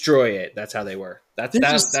 Destroy it. That's how they were. That's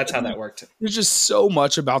how that worked. There's just so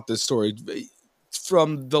much about this story,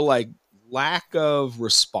 from the like lack of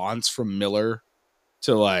response from Miller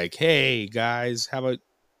to like, hey guys, how about,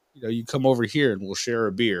 you come over here and we'll share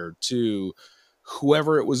a beer, to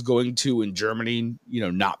whoever it was going to in Germany,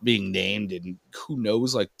 not being named, and who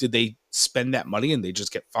knows, like, did they spend that money and they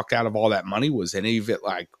just get fucked out of all that money? Was any of it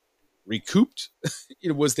like recouped?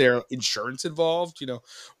 Was there insurance involved?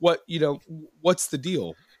 What's the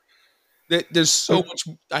deal? There's so much.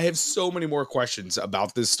 I have so many more questions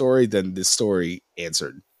about this story than this story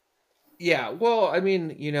answered. Yeah, well, I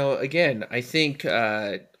mean, again, I think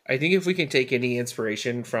if we can take any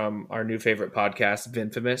inspiration from our new favorite podcast,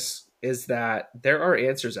 Vinfamous, is that there are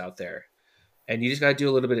answers out there, and you just got to do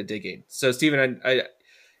a little bit of digging. So, Steven,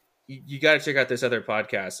 you got to check out this other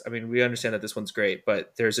podcast. I mean, we understand that this one's great,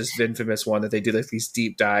 but there's this Vinfamous one that they do like these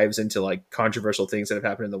deep dives into like controversial things that have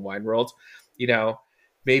happened in the wine world.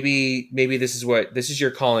 Maybe this is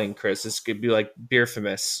your calling, Chris. This could be like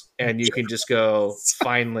Beerfamous, and you can just go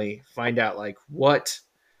finally find out like what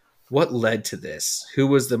led to this, who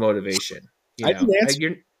was the motivation.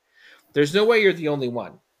 There's no way you're the only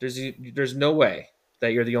one. There's no way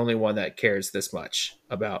that you're the only one that cares this much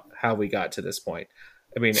about how we got to this point.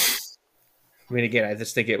 I mean, again, I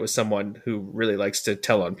just think it was someone who really likes to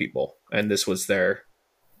tell on people, and this was the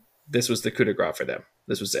coup de grace for them.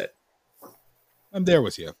 This was it. I'm there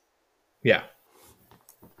with you. Yeah.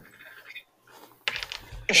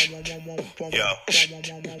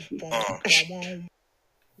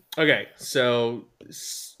 Okay, so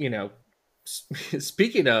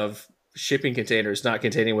speaking of shipping containers not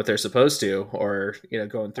containing what they're supposed to, or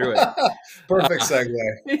going through it. Perfect segue.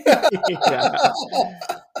 Yeah.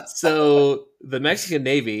 So the Mexican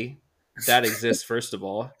Navy, that exists, first of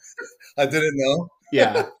all. I didn't know.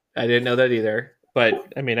 Yeah, I didn't know that either.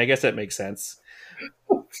 But I mean, I guess that makes sense.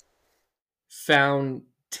 Found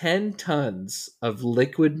 10 tons of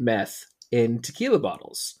liquid meth in tequila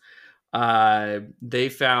bottles.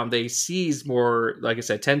 They seized more, like I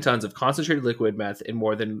said, 10 tons of concentrated liquid meth in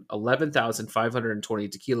more than 11,520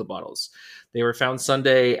 tequila bottles. They were found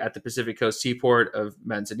Sunday at the Pacific Coast seaport of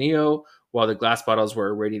Manzanillo, while the glass bottles were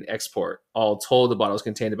awaiting export. All told, the bottles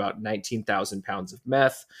contained about 19,000 pounds of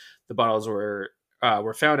meth. The bottles were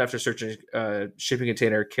found after searching a shipping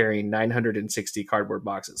container carrying 960 cardboard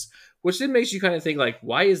boxes, which then makes you kind of think, like,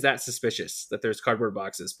 why is that suspicious that there's cardboard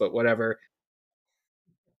boxes? But whatever.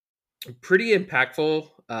 Pretty impactful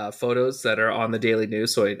photos that are on the Daily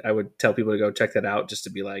News. So I would tell people to go check that out, just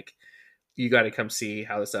to be like, you got to come see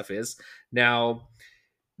how the stuff is. Now,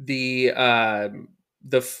 the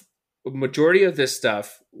majority of this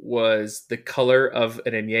stuff was the color of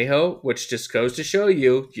an añejo, which just goes to show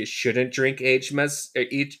you shouldn't drink aged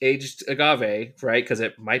agave, right? Because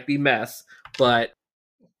it might be meth, but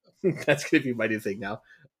that's going to be my new thing now.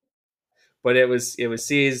 But it was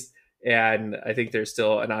seized, and I think there's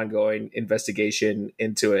still an ongoing investigation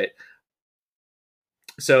into it.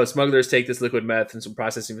 So smugglers take this liquid meth in some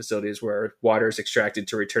processing facilities where water is extracted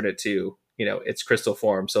to return it to, its crystal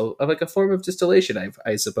form. So like a form of distillation,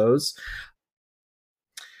 I suppose.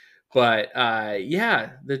 But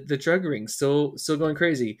the drug ring still going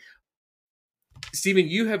crazy. Steven,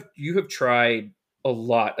 you have tried a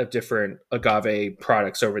lot of different agave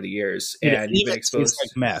products over the years, and you've been exposed to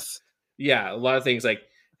like meth. Yeah, a lot of things. Like,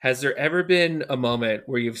 has there ever been a moment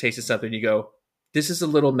where you've tasted something and you go, "This is a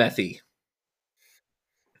little methy"?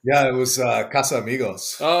 Yeah, it was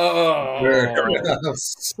Casamigos. Oh,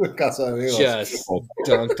 Casamigos. Just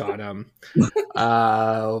dunked on him.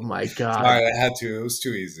 Oh my god! Sorry, I had to. It was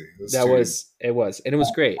too easy. It was, and it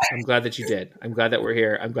was great. I'm glad that you did. I'm glad that we're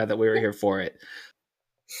here. I'm glad that we were here for it.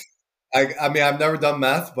 I mean, I've never done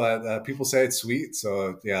meth, but people say it's sweet.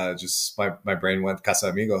 So yeah, just my brain went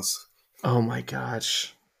Casamigos. Oh my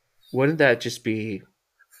gosh. Wouldn't that just be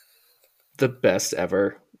the best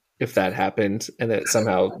ever if that happened and that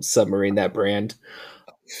somehow submarine that brand?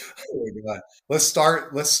 Oh my God. Let's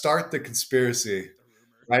start the conspiracy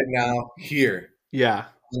right now here. Yeah.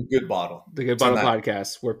 The Good Bottle. The Good Bottle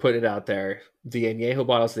podcast. We're putting it out there. The añejo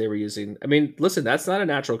bottles they were using. I mean, listen, that's not a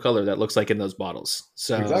natural color that looks like in those bottles.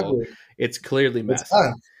 So exactly. It's clearly meth.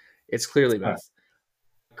 It's clearly meth.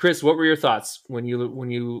 Chris, what were your thoughts when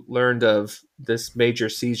you learned of this major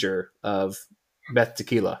seizure of meth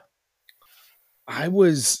tequila? I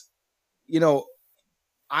was,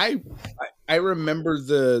 I remember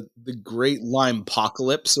the great lime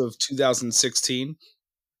apocalypse of 2016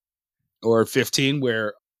 or 15,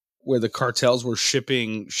 where the cartels were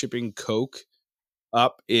shipping coke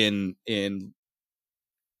up in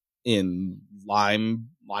lime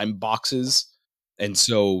boxes, and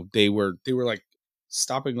so they were like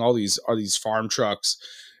stopping all these farm trucks,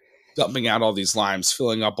 dumping out all these limes,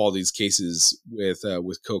 filling up all these cases with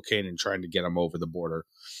cocaine and trying to get them over the border.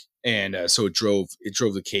 and so it drove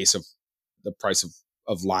the case of the price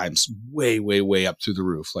of limes way up through the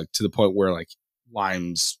roof, like to the point where like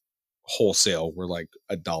limes wholesale were like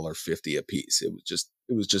 $1.50 a piece. It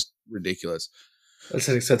was just ridiculous. That's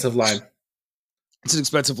an expensive lime. It's an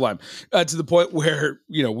expensive lime, to the point where,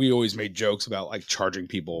 you know, we always made jokes about like charging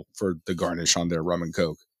people for the garnish on their rum and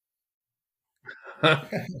coke.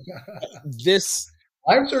 This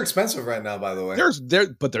Limes are expensive right now, by the way.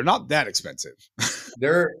 But they're not that expensive.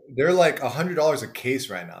 They're like $100 a case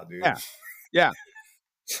right now, dude. Yeah.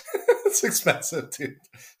 It's expensive, dude.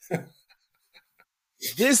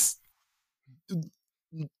 This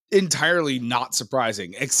entirely not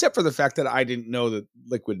surprising, except for the fact that I didn't know that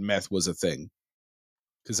liquid meth was a thing,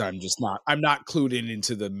 because I'm not clued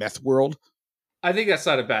into the meth world. I think that's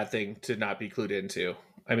not a bad thing to not be clued into.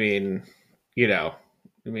 I mean, if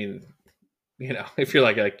you're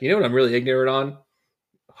like, you know what I'm really ignorant on?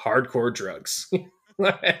 Hardcore drugs.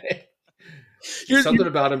 Something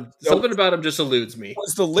about him just eludes me.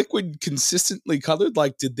 Was the liquid consistently colored?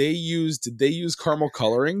 Like, did they use caramel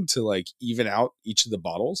coloring to like even out each of the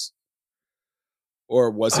bottles,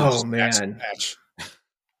 or was it? Oh man.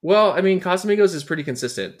 Well, I mean, Casamigos is pretty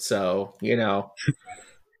consistent, so you know.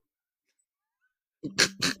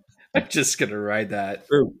 I'm just gonna ride that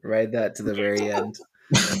to the very end.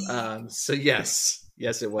 So yes,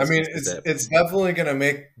 it was. I mean, it's definitely gonna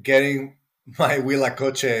make getting my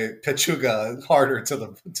Huitlacoche Pechuga harder to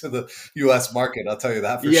the U.S. market. I'll tell you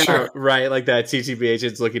that for sure. Right, like that TTB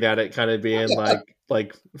agent's looking at it, kind of being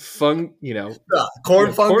like corn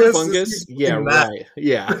fungus. Yeah, right.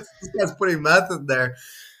 Yeah, this guy's putting meth in there.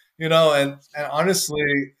 You know, and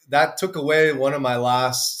honestly, that took away one of my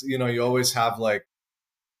last. You know, you always have like,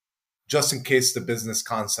 just in case the business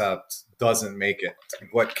concept doesn't make it,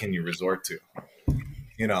 what can you resort to?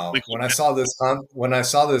 You know, when I saw this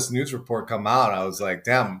news report come out, I was like,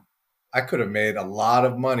 damn, I could have made a lot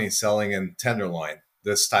of money selling in Tenderloin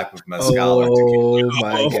this type of mezcal. Oh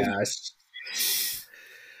my gosh.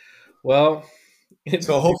 Well,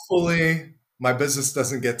 so hopefully my business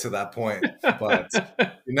doesn't get to that point, but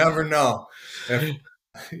you never know. If,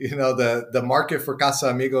 you know, the market for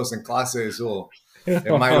Casamigos and Clase Azul,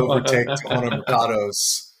 it might overtake Tono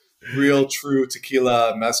Mercado's real true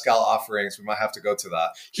tequila mezcal offerings. We might have to go to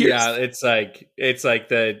that. Yeah, it's like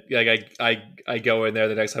I go in there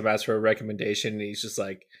the next time I ask for a recommendation, and he's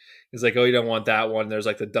like, oh, you don't want that one. There's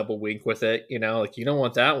like the double wink with it, you know, like you don't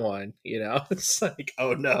want that one, you know. It's like,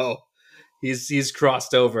 oh no, he's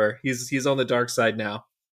crossed over. He's on the dark side now.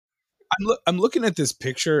 I'm looking at this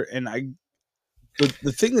picture, and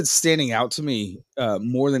the thing that's standing out to me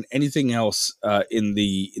more than anything else in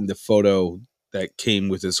the photo that came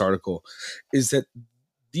with this article is that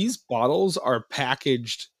these bottles are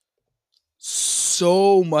packaged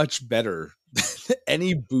so much better than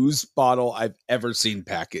any booze bottle I've ever seen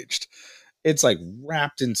packaged. It's like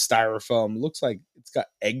wrapped in styrofoam, looks like it's got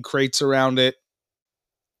egg crates around it.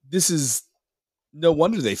 This is no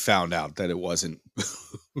wonder they found out that it wasn't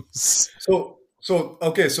booze. So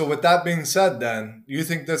okay, so with that being said, then you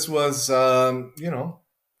think this was a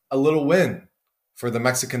little win for the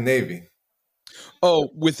Mexican Navy? Oh,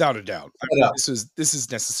 without a doubt. I mean, this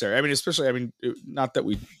is necessary. I mean, especially, not that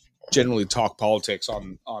we generally talk politics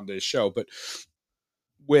on this show, but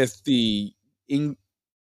with the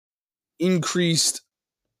increased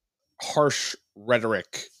harsh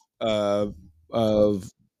rhetoric of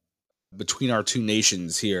between our two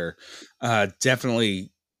nations here,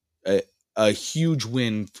 definitely a huge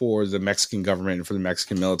win for the Mexican government and for the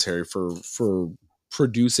Mexican military for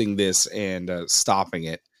producing this and stopping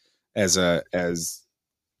it as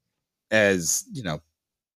you know,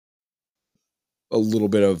 a little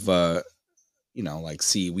bit of like,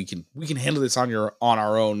 see, we can handle this on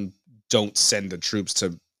our own. Don't send the troops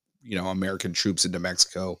to, American troops into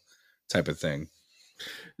Mexico type of thing.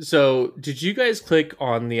 So did you guys click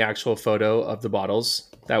on the actual photo of the bottles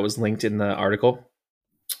that was linked in the article?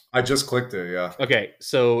 I just clicked it. Yeah. Okay.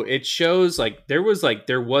 So it shows there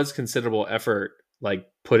was considerable effort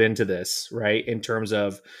put into this, right? In terms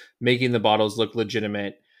of making the bottles look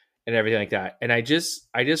legitimate and everything like that. And I just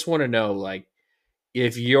want to know,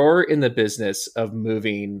 if you're in the business of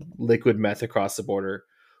moving liquid meth across the border,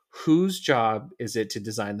 whose job is it to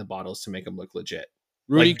design the bottles to make them look legit?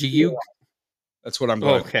 Rudy, that's what I'm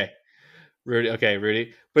going. Okay.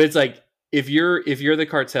 Rudy. But it's if you're the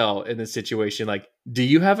cartel in this situation, do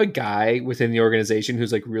you have a guy within the organization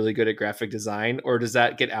who's really good at graphic design, or does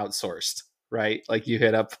that get outsourced? Right? You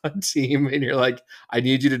hit up a team and you're like, I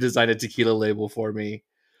need you to design a tequila label for me.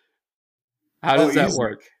 How does that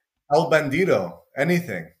work? El Bandito,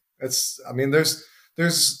 anything. There's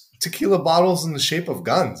tequila bottles in the shape of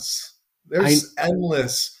guns. There's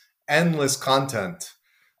endless content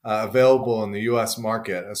available in the U.S.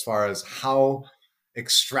 market as far as how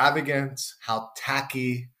extravagant, how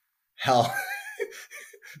tacky, how.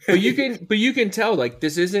 But you can tell, like,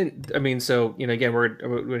 this isn't. I mean, so again,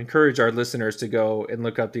 we encourage our listeners to go and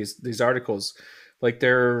look up these articles. Like,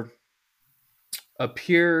 there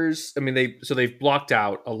appears. I mean, they've blocked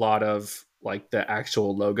out a lot of like the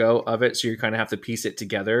actual logo of it, so you kind of have to piece it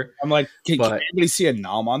together. I'm like, can But anybody see a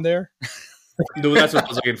nom on there? no, that's what I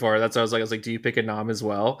was looking for. That's what I was like, do you pick a nom as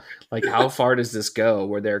well? Like, how far does this go?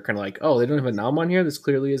 Where they're kind of like, oh, they don't have a nom on here. This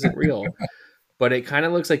clearly isn't real. But it kind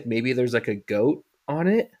of looks like maybe there's like a goat on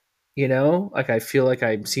it. Like I feel like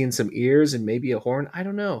I'm seeing some ears and maybe a horn. I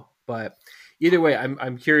don't know, but either way,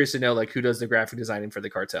 I'm curious to know like who does the graphic designing for the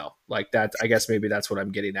cartel. Like that, I guess maybe that's what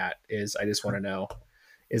I'm getting at. Is I just want to know,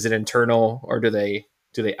 is it internal or do they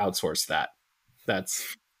outsource that?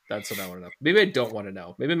 That's what I want to know. Maybe I don't want to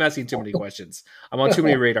know. Maybe I'm asking too many questions. I'm on too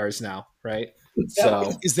many radars now, right?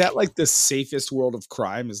 So Is that like the safest world of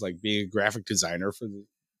crime? Is like being a graphic designer for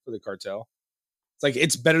the cartel? It's like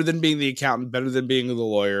it's better than being the accountant, better than being the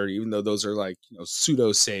lawyer, even though those are like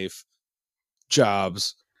pseudo safe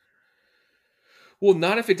jobs. well,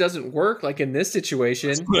 not if it doesn't work, like in this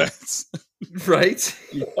situation, right?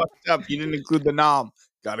 You fucked up. You didn't include the nom.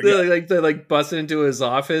 Gotta go. They're like busting into his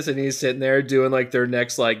office, and he's sitting there doing like their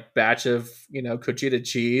next like batch of Cochita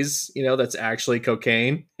cheese, that's actually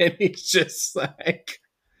cocaine, and he's just like,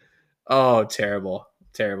 oh, terrible.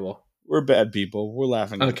 We're bad people. We're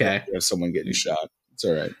laughing. Okay, at someone getting shot. It's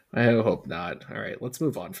all right. I hope not. All right, let's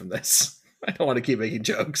move on from this. I don't want to keep making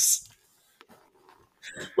jokes.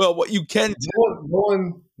 Well, what you can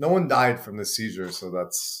do. No one died from the seizure, so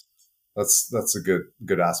that's a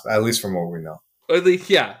good aspect, at least from what we know. At least,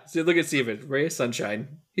 yeah. So look at Steven, ray of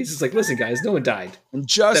sunshine. He's just like, listen, guys, no one died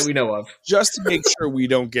that we know of. Just to make sure we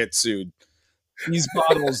don't get sued, these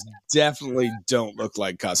bottles definitely don't look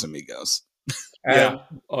like Casamigos. Yeah.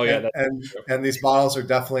 Oh yeah. And these bottles are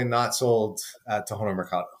definitely not sold at Tohono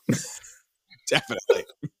Mercado. Definitely.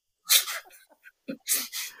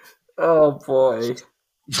 Oh boy.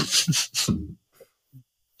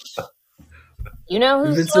 You know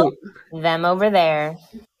who's them over there.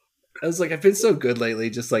 I was like, I've been so good lately,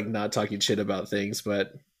 just like not talking shit about things,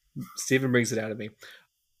 but Steven brings it out of me.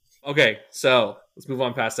 Okay, so let's move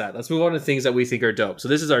on past that. Let's move on to things that we think are dope. So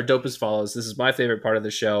this is our dope as follows. This is my favorite part of the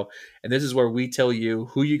show, and this is where we tell you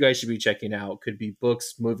who you guys should be checking out. Could be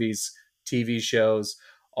books, movies, TV shows,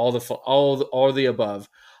 all the above.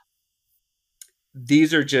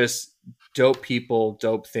 These are just dope people,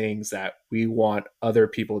 dope things that we want other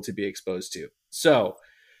people to be exposed to. So,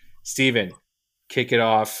 Steven, kick it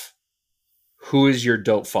off. Who is your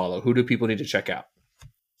dope follow? Who do people need to check out?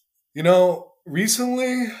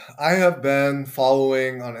 Recently I have been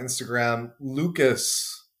following on Instagram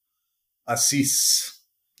Lucas Assis.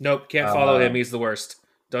 Nope, can't follow him. He's the worst.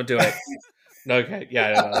 Don't do it. No, okay,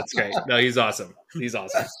 yeah, no, that's great. No, he's awesome.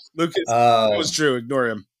 Lucas, that was true. Ignore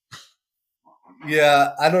him.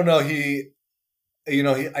 Yeah, I don't know. He's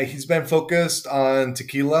been focused on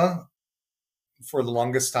tequila for the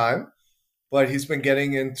longest time, but he's been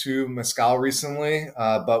getting into mezcal recently.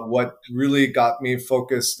 But what really got me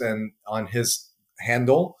focused on his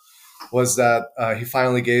handle was that he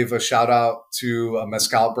finally gave a shout out to a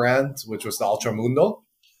mezcal brand, which was the Ultramundo,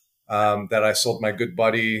 that I sold my good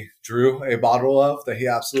buddy Drew a bottle of that he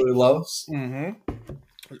absolutely loves. Mm-hmm.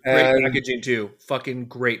 Great packaging too. Fucking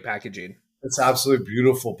great packaging. It's absolutely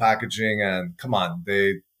beautiful packaging, and come on,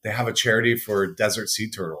 they have a charity for desert sea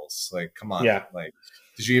turtles. Like, come on, yeah. Like,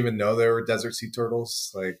 did you even know there were desert sea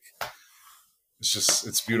turtles? Like,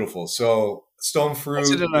 it's beautiful. So stone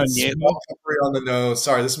fruit, bell peppery on the nose.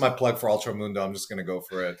 Sorry, this is my plug for Ultramundo. I'm just gonna go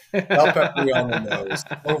for it. Bell peppery on the nose,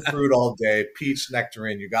 stone fruit all day, peach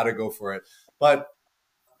nectarine. You got to go for it. But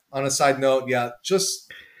on a side note, yeah,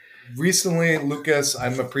 just recently, Lucas,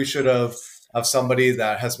 I'm appreciative of somebody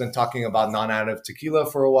that has been talking about non-additive tequila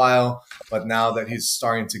for a while, but now that he's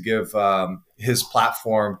starting to give his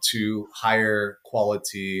platform to higher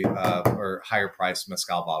quality or higher price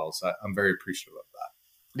mezcal bottles, I'm very appreciative of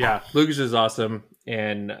that. Yeah, Lucas is awesome,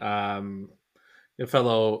 and a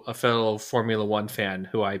fellow Formula One fan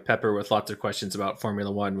who I pepper with lots of questions about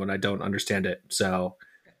Formula One when I don't understand it. So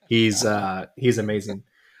he's amazing.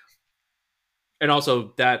 And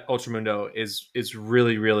also that Ultramundo is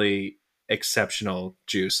really, really exceptional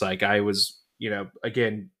juice. Like I was,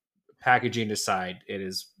 again, packaging aside, it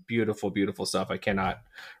is beautiful, beautiful stuff. I cannot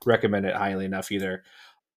recommend it highly enough either.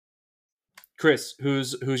 Chris,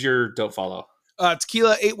 who's your dope follow?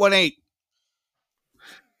 Tequila 818.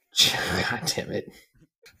 God damn it.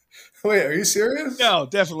 Wait, are you serious? No,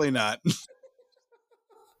 definitely not.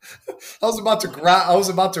 I was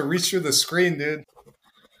about to reach through the screen, dude.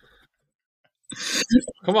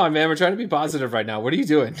 Come on, man. We're trying to be positive right now. What are you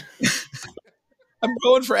doing? I'm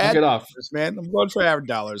going for ad Get off. dollars, man. I'm going for ad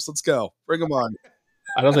dollars. Let's go. Bring them on.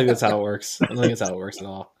 I don't think that's how it works. I don't think that's how it works at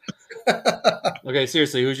all. Okay,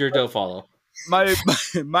 seriously, who's your dope follow? Mine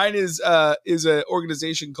is an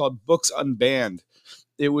organization called Books Unbanned.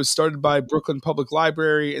 It was started by Brooklyn Public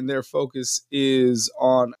Library, and their focus is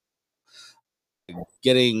on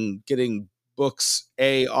getting books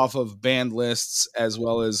off of banned lists, as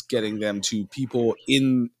well as getting them to people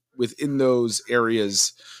within those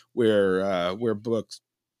areas where books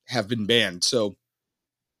have been banned. So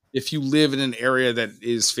if you live in an area that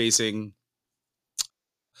is facing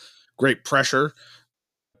great pressure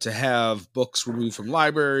to have books removed from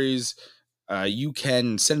libraries, you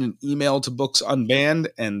can send an email to Books Unbanned,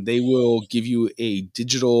 and they will give you a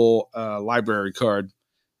digital library card,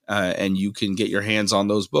 and you can get your hands on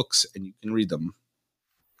those books and you can read them.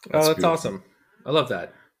 That's awesome. I love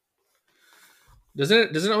that.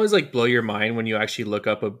 Doesn't it always like blow your mind when you actually look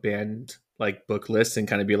up a banned like book list and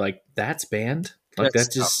kind of be like, that's banned? Like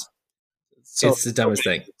that's just it's the dumbest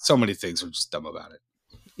thing. So many things are just dumb about it.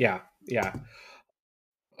 Yeah.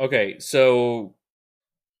 Okay, so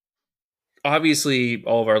obviously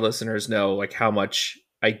all of our listeners know like how much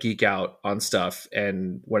I geek out on stuff,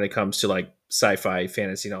 and when it comes to like sci-fi,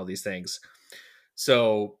 fantasy, and all these things.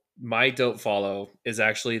 So my dope follow is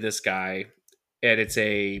actually this guy, and it's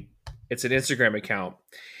an Instagram account,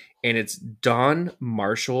 and it's Don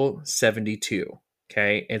Marshall 72.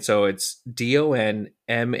 Okay, and so it's DonMarshall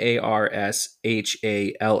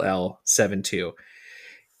 72.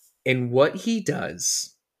 And what he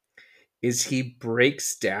does is he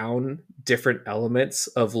breaks down different elements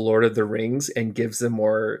of Lord of the Rings and gives them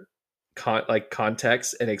more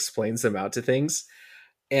context and explains them out to things.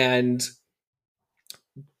 And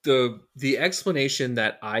the explanation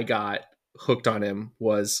that I got hooked on him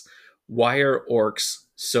was, why are orcs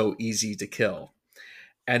so easy to kill?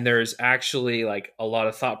 And there's actually like a lot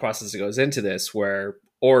of thought process that goes into this, where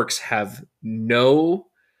orcs have no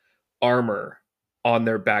armor on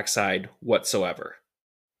their backside whatsoever,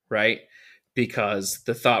 right? Because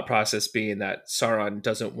the thought process being that Sauron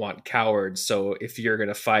doesn't want cowards, so if you're going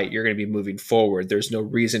to fight, you're going to be moving forward. There's no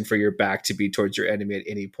reason for your back to be towards your enemy at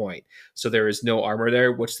any point. So there is no armor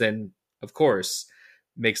there, which then, of course,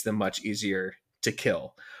 makes them much easier to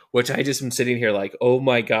kill. Which I just am sitting here like, oh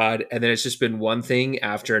my God. And then it's just been one thing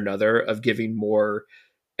after another of giving more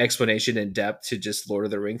explanation and depth to just Lord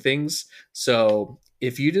of the Ring things. So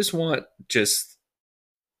if you just want just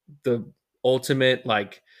the ultimate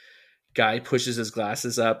like guy pushes his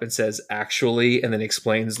glasses up and says actually, and then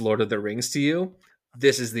explains Lord of the Rings to you,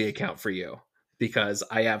 this is the account for you, because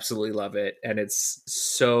I absolutely love it. And it's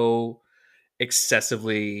so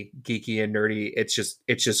excessively geeky and nerdy. It's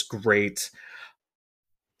just great.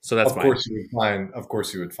 So that's of course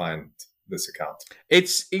you would find this account.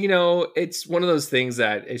 It's, it's one of those things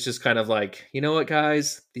that it's just kind of like, you know what,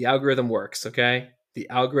 guys, the algorithm works. Okay. The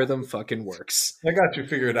algorithm fucking works. I got you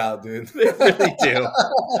figured out, dude. They really do.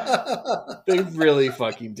 They really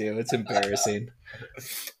fucking do. It's embarrassing.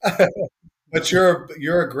 But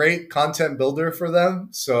you're a great content builder for them,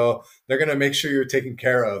 so they're gonna make sure you're taken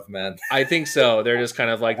care of, man. I think so. They're just kind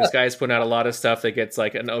of like, this guy's putting out a lot of stuff that gets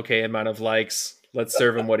like an okay amount of likes. Let's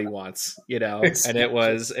serve him what he wants, Exactly.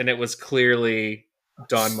 And it was clearly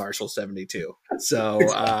Don Marshall 72.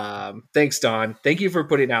 So thanks, Don. Thank you for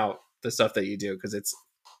putting out the stuff that you do, because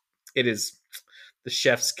it is the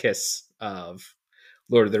chef's kiss of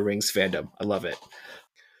Lord of the Rings fandom. I love it.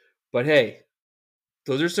 But hey,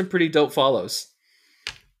 those are some pretty dope follows.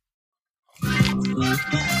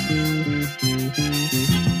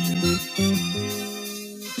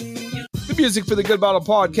 The music for the Good Bottle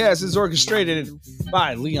Podcast is orchestrated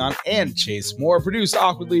by Leon and Chase Moore, produced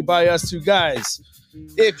awkwardly by us two guys.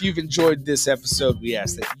 If you've enjoyed this episode, we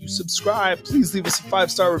ask that you subscribe. Please leave us a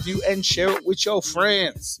 5-star review and share it with your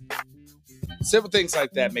friends. Simple things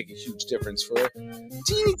like that make a huge difference for a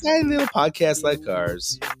teeny tiny little podcast like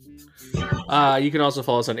ours. You can also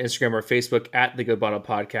follow us on Instagram or Facebook at The Good Bottle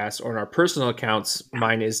Podcast, or on our personal accounts.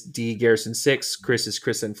 Mine is DGarrison6. Chris is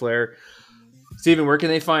Chris and Flair. Steven, where can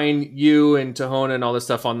they find you and Tohona and all this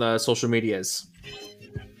stuff on the social medias?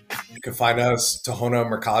 You can find us Tohona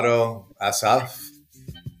Mercado SF.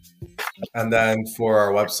 And then for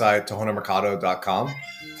our website, tohonamercado.com.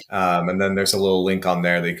 And then there's a little link on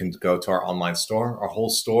there that you can go to our online store. Our whole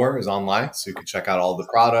store is online, so you can check out all the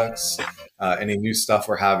products, any new stuff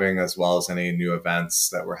we're having, as well as any new events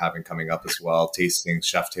that we're having coming up as well, tastings,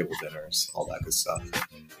 chef table dinners, all that good stuff.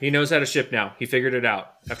 He knows how to ship now. He figured it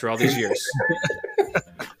out after all these years.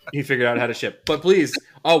 He figured out how to ship. But please,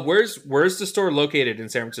 where's the store located in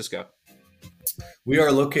San Francisco? We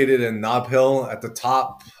are located in Nob Hill at the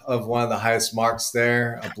top of one of the highest marks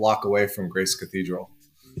there, a block away from Grace Cathedral.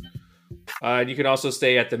 You can also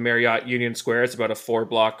stay at the Marriott Union Square. It's about a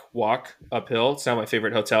 4-block walk uphill. It's not my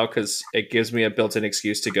favorite hotel because it gives me a built-in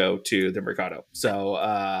excuse to go to the Mercado. So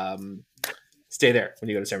stay there when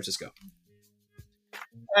you go to San Francisco.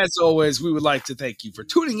 As always, we would like to thank you for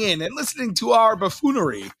tuning in and listening to our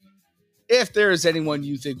buffoonery. If there is anyone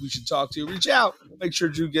you think we should talk to, reach out. Make sure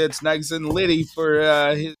Drew gets nice and litty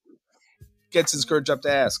for gets his courage up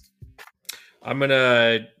to ask. I'm going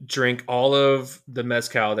to drink all of the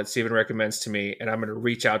mezcal that Steven recommends to me, and I'm going to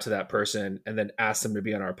reach out to that person and then ask them to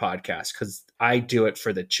be on our podcast because I do it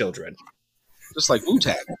for the children. Just like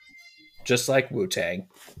Wu-Tang. Just like Wu-Tang.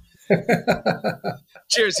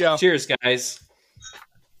 Cheers, y'all. Cheers, guys.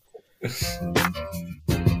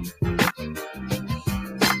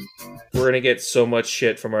 We're going to get so much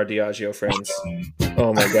shit from our Diageo friends.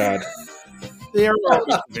 Oh, my God. They are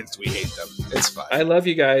already convinced we hate them. It's fine. I love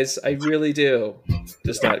you guys. I really do.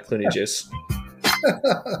 Just not Clooney juice.